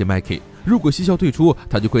接威胁 mikey， 如果西校退出，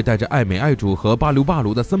他就会带着爱美爱主和八六八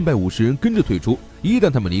鲁的350人跟着退出。一旦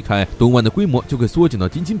他们离开，东莞的规模就会缩减到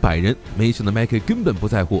仅仅100人。没想到 mikey 根本不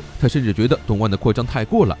在乎，他甚至觉得东莞的扩张太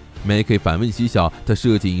过了。mikey 反问西校，他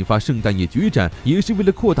设计引发圣诞夜决战也是为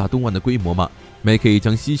了扩大东莞的规模吗？mikey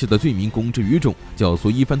将西校的罪名公之于众，教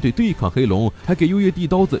唆一番队对抗黑龙，还给优叶递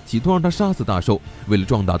刀子，企图让他杀死大寿。为了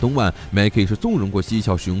壮大东莞，mikey 是纵容过西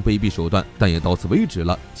校使用卑鄙手段，但也到此为止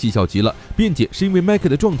了。西校急了，辩解是因为 mikey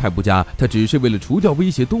的状态不佳，他只是为了除掉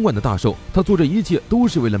威胁东莞的大寿，他做这一切都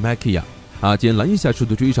是为了 mikey 呀。阿坚拦下试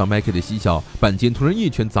图追上 mikey 的西校，板间突然一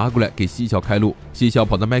拳砸过来给西校开路。西校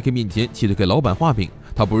跑到 mikey 面前，气得给老板画饼。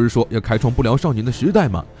他不是说要开创不良少年的时代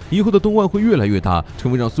吗？以后的东莞会越来越大，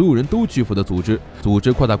成为让所有人都屈服的组织。组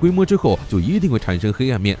织扩大规模之后，就一定会产生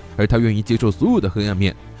黑暗面，而他愿意接受所有的黑暗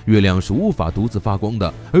面。月亮是无法独自发光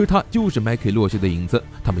的，而他就是 mikey 落下的影子，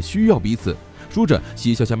他们需要彼此。说着，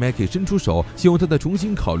西校向 mikey 伸出手，希望他再重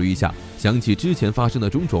新考虑一下。想起之前发生的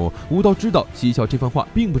种种，武道知道西校这番话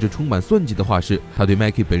并不是充满算计的话事，他对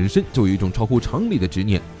mikey 本身就有一种超乎常理的执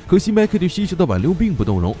念。可惜 mikey 对西校的挽留并不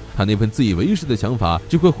动容，他那份自以为是的想法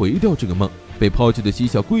只会毁掉这个梦。被抛弃的西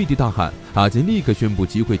校跪地大喊，阿健立刻宣布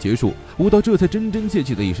集会结束。武道这才真真切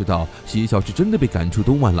切地意识到，西校是真的被赶出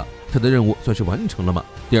东莞了，他的任务算是完成了吗？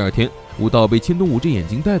第二天，武道被千冬捂着眼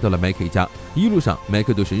睛带到了 mikey 家，一路上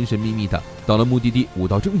mikey 都神神秘秘的。到了目的地，武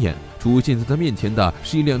道睁眼，出现在他面前的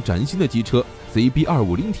是一辆崭新的机车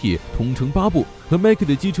CB250T， 同城8部，和 mikey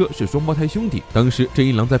的机车是双胞胎兄弟。当时真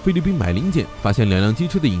一郎在菲律宾买零件，发现2辆机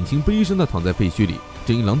车的引擎悲伤地躺在废墟里。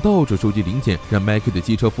真一郎到处收集零件，让 mikey 的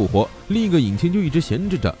机车复活，另一个引擎就一直闲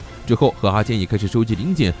置着。之后和阿健也开始收集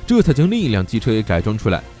零件，这才将另一辆机车也改装出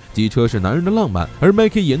来。机车是男人的浪漫，而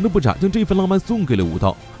mikey 眼都不眨，将这份浪漫送给了武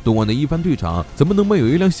道。东莞的一番队长怎么能没有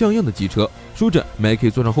一辆像样的机车？说着 mikey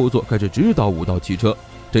坐上后座，开始指导武道骑车。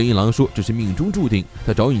真一郎说这是命中注定，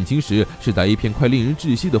他找引擎时是在一片快令人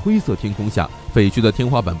窒息的灰色天空下，废墟的天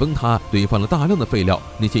花板崩塌，堆放了大量的废料，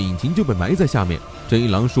那些引擎就被埋在下面。真一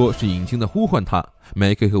郎说是引擎在呼唤他。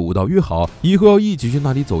mikey 和武道约好以后要一起去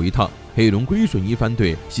那里走一趟。黑龙归顺一番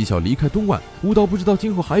队，西校离开东莞。武道不知道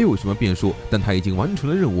今后还有什么变数，但他已经完成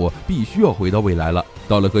了任务，必须要回到未来了。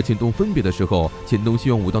到了和千冬分别的时候，千冬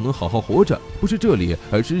希望武道能好好活着，不是这里，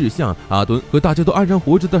而是日向、阿敦和大家都安然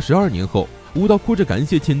活着的12年后。武道哭着感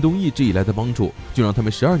谢千冬一直以来的帮助，就让他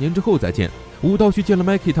们12年之后再见。武道去见了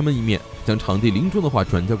mikey 他们一面，将场地临终的话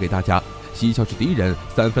转交给大家。西校是敌人，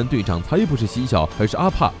三番队长才不是西校，而是阿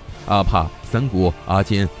帕。阿帕、三谷、阿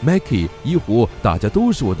坚、mikey、一虎，大家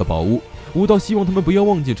都是我的宝物。武道希望他们不要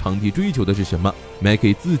忘记场地追求的是什么。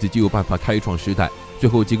mikey 自己就有办法开创时代。最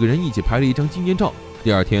后几个人一起拍了一张纪念照。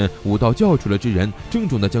第二天，武道叫出了知人，郑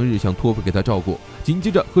重地将日向托付给他照顾。紧接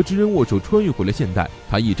着和知人握手，穿越回了现代。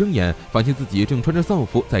他一睁眼，发现自己正穿着丧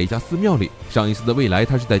服在一家寺庙里。上一次的未来，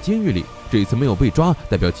他是在监狱里，这次没有被抓，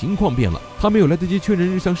代表情况变了。他没有来得及确认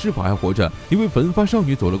日向是否还活着，一位粉发少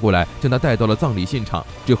女走了过来，将他带到了葬礼现场。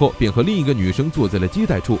之后便和另一个女生坐在了接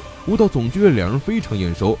待处。武道总觉得两人非常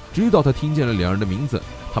眼熟，直到他听见了两人的名字。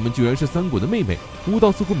他们居然是三谷的妹妹。武道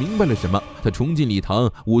似乎明白了什么，他冲进礼堂，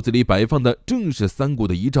屋子里摆放的正是三谷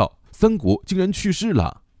的遗照。三谷竟然去世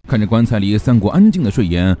了。看着棺材里三谷安静的睡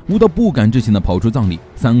颜，武道不敢置信地跑出葬礼。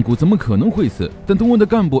三谷怎么可能会死？但东莞的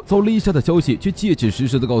干部遭勒杀的消息却切切实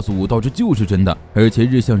实地告诉武道这就是真的，而且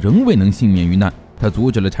日向仍未能幸免于难。他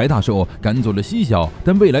阻止了柴大寿，赶走了西校，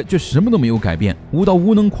但未来却什么都没有改变。武道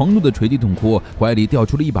无能狂怒的捶地痛哭，怀里掉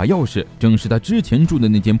出了一把钥匙，正是他之前住的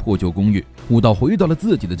那间破旧公寓。武道回到了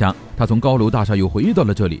自己的家，他从高楼大厦又回到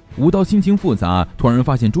了这里。武道心情复杂，突然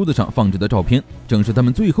发现桌子上放着的照片，正是他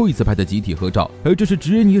们最后一次拍的集体合照。而这时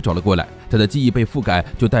知人也找了过来，他的记忆被覆盖，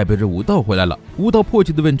就代表着武道回来了。武道迫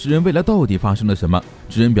切地问知人未来到底发生了什么。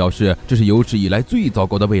知人表示这是有史以来最糟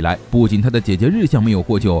糕的未来，不仅他的姐姐日向没有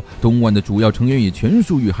获救，东莞的主要成员也全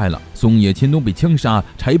数遇害了。松野千冬被枪杀，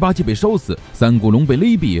柴八戒被烧死，三谷龙被勒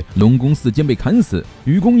毙，龙宫寺坚被砍死，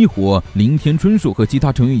愚公一虎、林田春树和其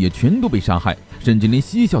他成员也全都被杀害，甚至连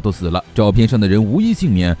西校都死了。照片上的人无一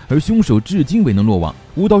幸免，而凶手至今未能落网。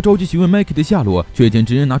武道着急询问 mikey 的下落，却见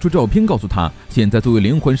知人拿出照片告诉他，现在作为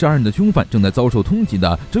连环杀人的凶犯正在遭受通缉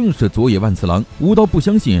的正是佐野万次郎。武道不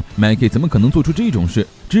相信 mikey 怎么可能做出这种事，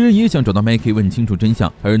知人也想找到 mikey 问清楚真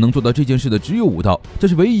相，而能做到这件事的只有武道，这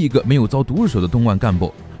是唯一一个没有遭毒手的东莞干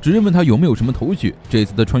部。纸人问他有没有什么头绪。这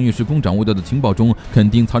次的穿越时空掌握到的情报中肯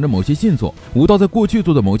定藏着某些线索。武道在过去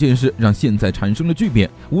做的某件事让现在产生了巨变。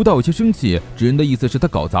武道有些生气，纸人的意思是他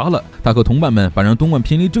搞砸了。他和同伴们把让东莞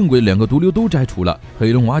偏离正轨的2个毒瘤都摘除了，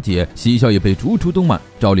黑龙瓦解，西校也被逐出东莞。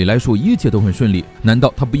照理来说一切都很顺利，难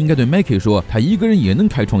道他不应该对 mikey 说他一个人也能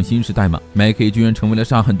开创新时代吗？ mikey 居然成为了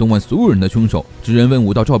杀害东莞所有人的凶手。纸人问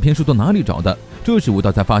武道照片是从哪里找的，这时武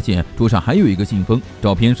道才发现桌上还有一个信封，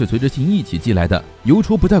照片是随着信一起寄来的。邮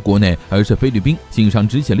戳不在国内，而是菲律宾，信上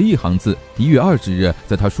只写了1行字：1月20日，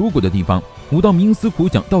在他说过的地方。武道冥思苦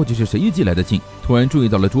想，到底是谁寄来的信？突然注意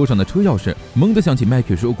到了桌上的车钥匙，猛地想起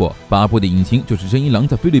mikey 说过，巴布的引擎就是真一郎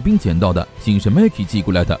在菲律宾捡到的，信是 mikey 寄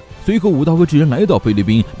过来的。随后武道和纸人来到菲律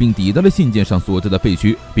宾，并抵达了信件上所在的废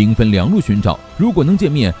墟，兵分2路寻找。如果能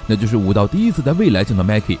见面，那就是武道第一次在未来见到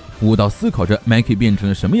mikey。武道思考着 mikey 变成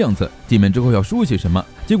了什么样子，见面之后要说些什么，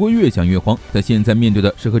结果越想越慌。他现在面对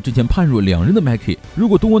的是和之前判若2人的 mikey， 如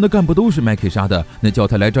果东莞的干部都是 mikey 杀的，那叫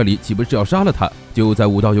他来这里岂不是要杀了他？就在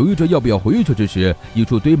武道犹豫着要不要回去之时，一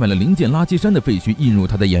处堆满了零件垃圾山的废墟映入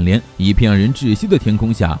他的眼帘。一片让人窒息的天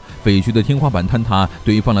空下，废墟的天花板坍塌，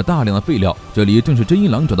堆放了大量的废料，这里正是真一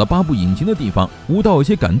郎找到巴布引擎的地方。武道有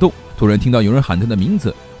些感动，突然听到有人喊他的名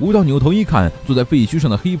字。武道扭头一看，坐在废墟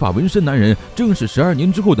上的黑发纹身男人正是12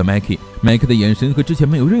年之后的 mikey。 的眼神和之前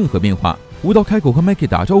没有任何变化。武道开口和 mikey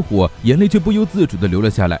打招呼，眼泪却不由自主地流了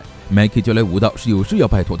下来。 mikey 叫来武道是有事要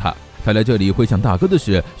拜托他，他来这里回想大哥的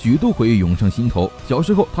事，许多回忆涌上心头。小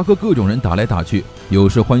时候他和各种人打来打去，有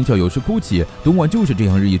时欢笑有时哭泣，东莞就是这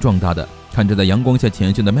样日益壮大的。看着在阳光下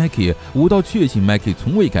前进的 mikey， 武道确信 mikey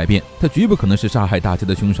从未改变，他绝不可能是杀害大家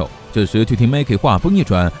的凶手。这时却听 mikey 话锋一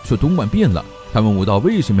转，说东莞变了。他问武道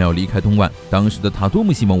为什么要离开东莞，当时的他多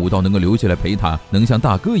么希望武道能够留下来陪他，能像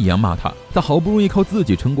大哥一样骂他。他好不容易靠自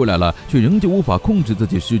己撑过来了，却仍旧无法控制自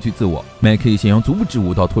己，失去自我。mikey 想要阻止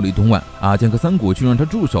武道脱离东莞，阿江和三谷却让他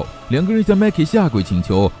住手。2个人向 mikey 下跪请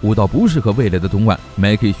求，武道不适合未来的东莞。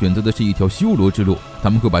mikey 选择的是一条修罗之路，他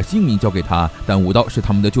们会把性命交给他，但武道是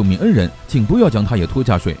他们的救命恩人，请不要将他也拖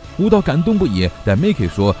下水。武道感动不已，但 mikey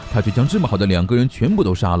说他却将这么好的2个人全部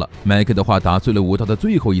都杀了。mikey 的话打碎了武道的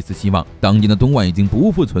最后一丝希望。当年的东莞已经不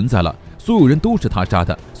复存在了，所有人都是他杀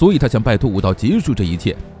的，所以他想拜托武道结束这一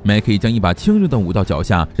切。mikey 将一把枪扔到武道脚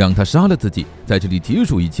下，让他杀了自己，在这里结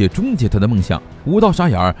束一切，终结他的梦想。武道傻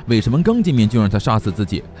眼儿，为什么刚见面就让他杀死自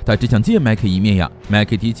己？他只想见 mikey 一面呀。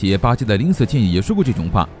mikey 提起巴基在临死前也说过这种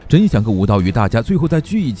话，真想和武道与大家最后再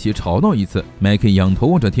聚一起吵闹一次。mikey 仰头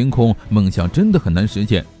望着天空，梦想真的很难实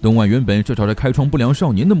现。东莞原本是朝着开创不良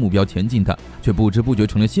少年的目标前进的，却不知不觉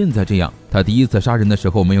成了现在这样。他第一次杀人的时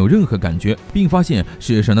候没有任何感觉，并发现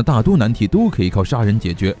世上的大多难题都可以靠杀人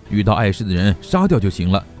解决，遇到碍事的人杀掉就行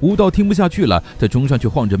了。武道听不下去了，他冲上去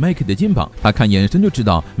晃着 mikey 的肩膀，他看眼神就知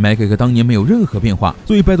道 mikey 和当年没有任何变化，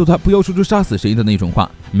所以拜托他不要说出杀死谁的那种话。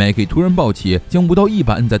mikey 突然暴起，将武道一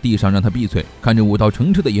把摁在地上，让他闭嘴。看着武道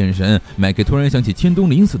澄澈的眼神， mikey 突然想起千冬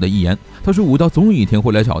临死的遗言，他说武道总有一天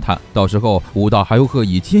会来找他，到时候武道还会和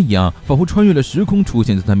以前一样，仿佛穿越了时空出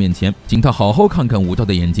现在他面前，请他好好看看武道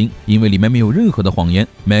的眼睛，因为里面没有任何的谎言。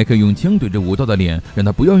 mikey 用枪对着武道的脸，让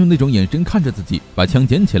他不要用那种眼神看着自己，把枪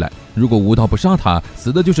捡起来。如果武道不杀他，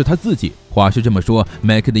死的就是他自己。话是这么说，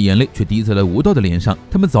 mikey 的眼泪却滴在了武道的脸上，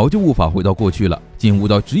他们早就无法回到过去了。见武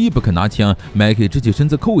道执意不肯拿枪， mikey 直起身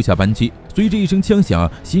子扣下扳机，随着一声枪响，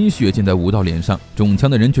鲜血溅在武道脸上，中枪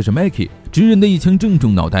的人却是 mikey， 直人的一枪正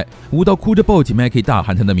中脑袋。武道哭着抱起 mikey， 大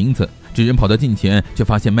喊他的名字。纸人跑到近前，却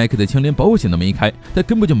发现 mikey 的枪连保险都没开，他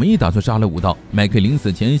根本就没打算杀了武道。mikey 临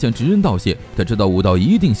死前向纸人道谢，他知道武道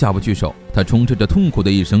一定下不去手，他充斥着痛苦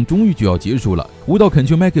的一生终于就要结束了。武道恳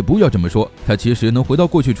求 mikey 不要这么说，他其实能回到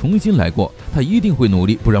过去重新来过，他一定会努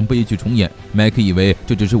力，不让悲剧重演。mikey 以为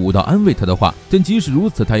这只是武道安慰他的话，但即使如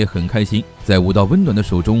此，他也很开心。在武道温暖的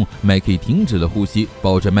手中， mikey 停止了呼吸，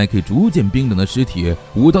抱着 mikey 逐渐冰冷的尸体，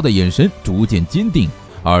武道的眼神逐渐坚定。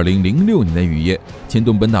2006年的雨夜，千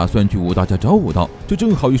冬本打算去武道家找武道，就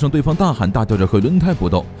正好遇上对方大喊大叫着和轮胎搏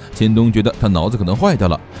斗。千冬觉得他脑子可能坏掉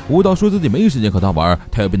了，武道说自己没时间和他玩，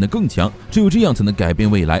他要变得更强，只有这样才能改变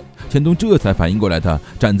未来。千冬这才反应过来的，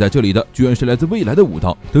站在这里的居然是来自未来的武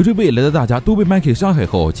道。得知未来的大家都被 mikey 杀害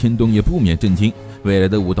后，千冬也不免震惊。未来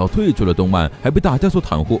的武道退出了东莞，还被大家所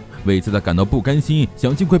袒护，为此他感到不甘心，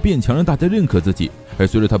想尽快变强，让大家认可自己。而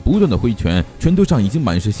随着他不断的挥拳，拳头上已经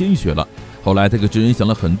满是鲜血了。后来他给纸人想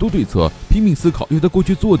了很多对策，拼命思考要在过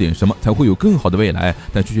去做点什么才会有更好的未来，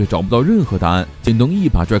但是却找不到任何答案。千冬一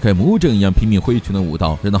把拽开魔怔一样拼命挥拳的武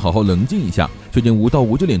道，让他好好冷静一下，却见武道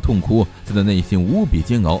捂着脸痛哭，他的内心无比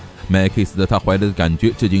煎熬。mikey 死在他怀里的感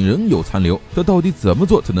觉至今仍有残留，他到底怎么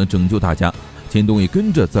做才能拯救大家？千冬也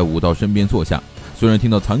跟着在武道身边坐下，虽然听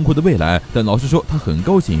到残酷的未来，但老实说他很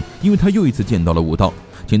高兴，因为他又一次见到了武道。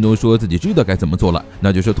千冬说自己知道该怎么做了，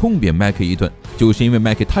那就是痛扁mikey一顿。就是因为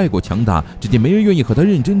mikey太过强大，直接没人愿意和他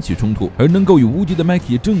认真起冲突，而能够与无敌的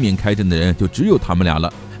mikey正面开战的人就只有他们俩了。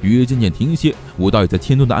雨渐渐停歇，武道也在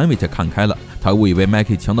千冬的安慰下看开了。他误以为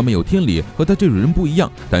mikey强到没有天理，和他这种人不一样，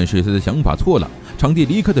但是他的想法错了。场地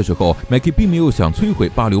离开的时候，mikey并没有想摧毁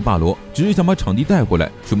巴流巴罗，只是想把场地带回来，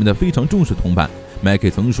说明他非常重视同伴。mikey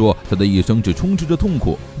曾说他的一生只充斥着痛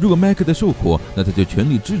苦，如果mikey在受苦，那他就全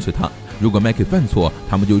力支持他；如果mikey犯错，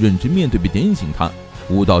他们就认真面对并点醒他。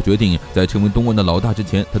武道决定在成为东卍的老大之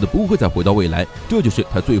前，他都不会再回到未来，这就是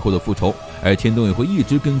他最后的复仇。而千冬也会一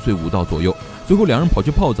直跟随武道左右。最后两人跑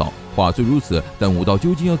去泡澡，话虽如此，但武道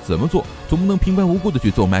究竟要怎么做？总不能平白无故的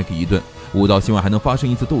去揍mikey一顿。武道希望还能发生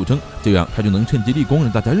一次斗争，这样他就能趁机立功，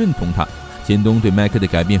让大家认同他。千冬对mikey的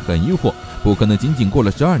改变很疑惑，不可能仅仅过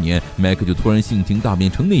了12年，mikey就突然性情大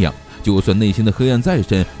变成那样。就算内心的黑暗再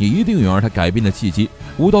深，也一定有让他改变的契机。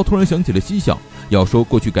武道突然想起了嬉笑，要说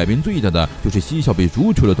过去改变最大的就是嬉笑被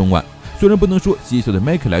逐出了东卍。虽然不能说嬉笑对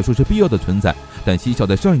mikey来说是必要的存在，但嬉笑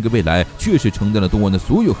在上一个未来确实承担了东卍的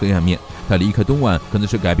所有黑暗面。他离开东卍可能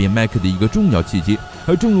是改变mikey的一个重要契机。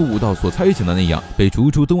而正如武道所猜想的那样，被逐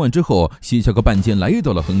出东卍之后，嬉笑和半剑来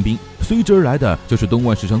到了横滨，随之而来的就是东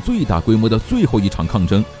卍史上最大规模的最后一场抗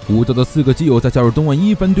争。武道的4个基友在加入东卍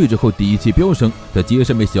一番队之后底气飙升，在街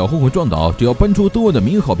上被小混混撞倒，只要搬出东卍的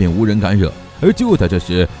名号便无人敢惹。而就在这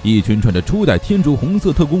时，一群穿着初代天竺红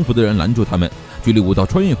色特工服的人拦住他们。距离武道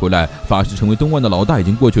穿越回来发誓成为东卍的老大已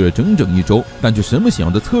经过去了整整1周，但却什么想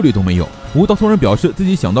要的策略都没有。武道突然表示自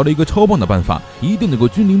己想到了一个超棒的办法，一定能够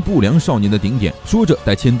君临不良少年的顶点。说着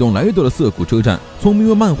带千冬来到了涩谷车站。从名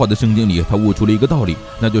为漫画的圣经里，他悟出了一个道理，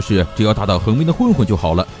那就是只要打倒横滨的混混就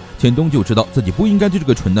好了。千冬就知道自己不应该对这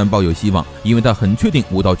个蠢蛋抱有希望，因为他很确定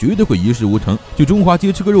武道绝对会一事无成，去中华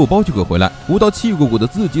街吃个肉包就会回来。武道气鼓鼓的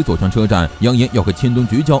自己走向车站，扬言要和千冬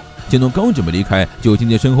绝交。千冬刚准备离开，就听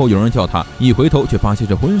见身后有人叫他，一回头却发现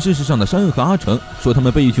是浑身是伤的山和阿成，说他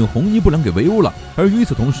们被一群红衣不良给围殴了。而与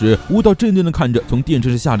此同时，武道镇定地看着从电车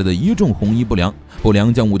上下来的一众红衣不良，不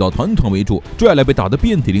良将武道团团围住，拽来被打得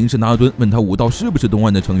遍体鳞伤的阿敦，问他武道是不是东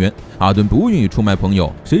卍的成员。阿敦不愿意出卖朋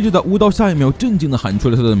友，谁知道武道下一秒震惊地喊出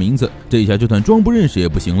了他的名字，这下就算装不认识也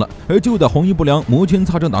不行了。而就在红衣不良摩拳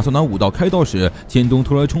擦掌打算拿武道开刀时，千冬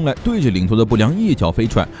突然冲来，对着领头的不良一脚飞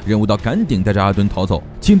踹，让武道赶紧带着阿敦逃走。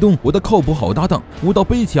千冬，我的靠谱好搭档。武道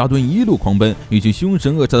背起阿敦一路狂奔，一群凶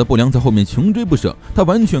神恶煞的不良在后面穷追不舍，他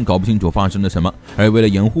完全搞不清楚发生了什么。而为了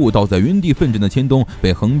掩护武道在原地奋战的千冬，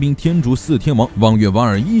被横滨天竺4天王望月莞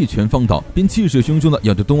尔一拳放倒，并气势汹汹的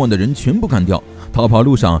要对东卍的人全部干掉。逃跑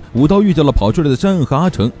路上，武道遇到了跑出来的山恩和阿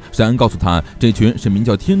成，山恩告诉他，这群是名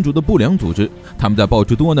叫天竺的不良组织，他们在报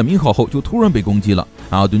出东卍的名号后就突然被攻击了。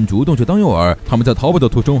阿敦主动去当诱饵，他们在逃跑的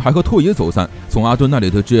途中还和拓野走散。从阿敦那里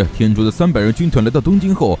得知，天竺的300人军团来到东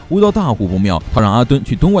京后，武道大呼不妙，他让阿敦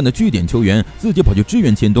去东卍的据点求援，自己跑去支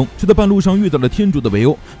援千冬，却在半路上遇到了天竺的围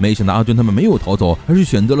殴。没想到阿敦他们没有逃走，而是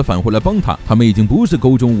选择了返回来帮他。他们已经不是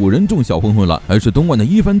沟中5人众小混混了，而是东卍的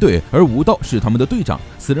一番队，而武道是他们的队长。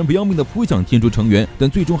4人不要命的扑向天竺成员，但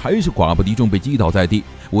最终还是寡不敌众，被击倒在地。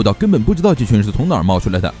武道根本不知道这群人是从哪儿冒出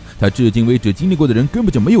来的，他至今为止经历过的人根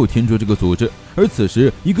本就没有天竺这个组织。而此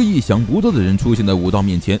时，一个意想不到的人出现在武道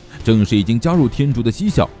面前，正是已经加入天竺的嬉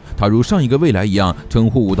笑。他如上一个未来一样称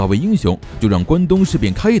呼武道为英雄，就让关东事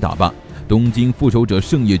变开打吧。东京复仇者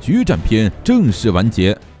圣夜决战篇正式完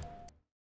结。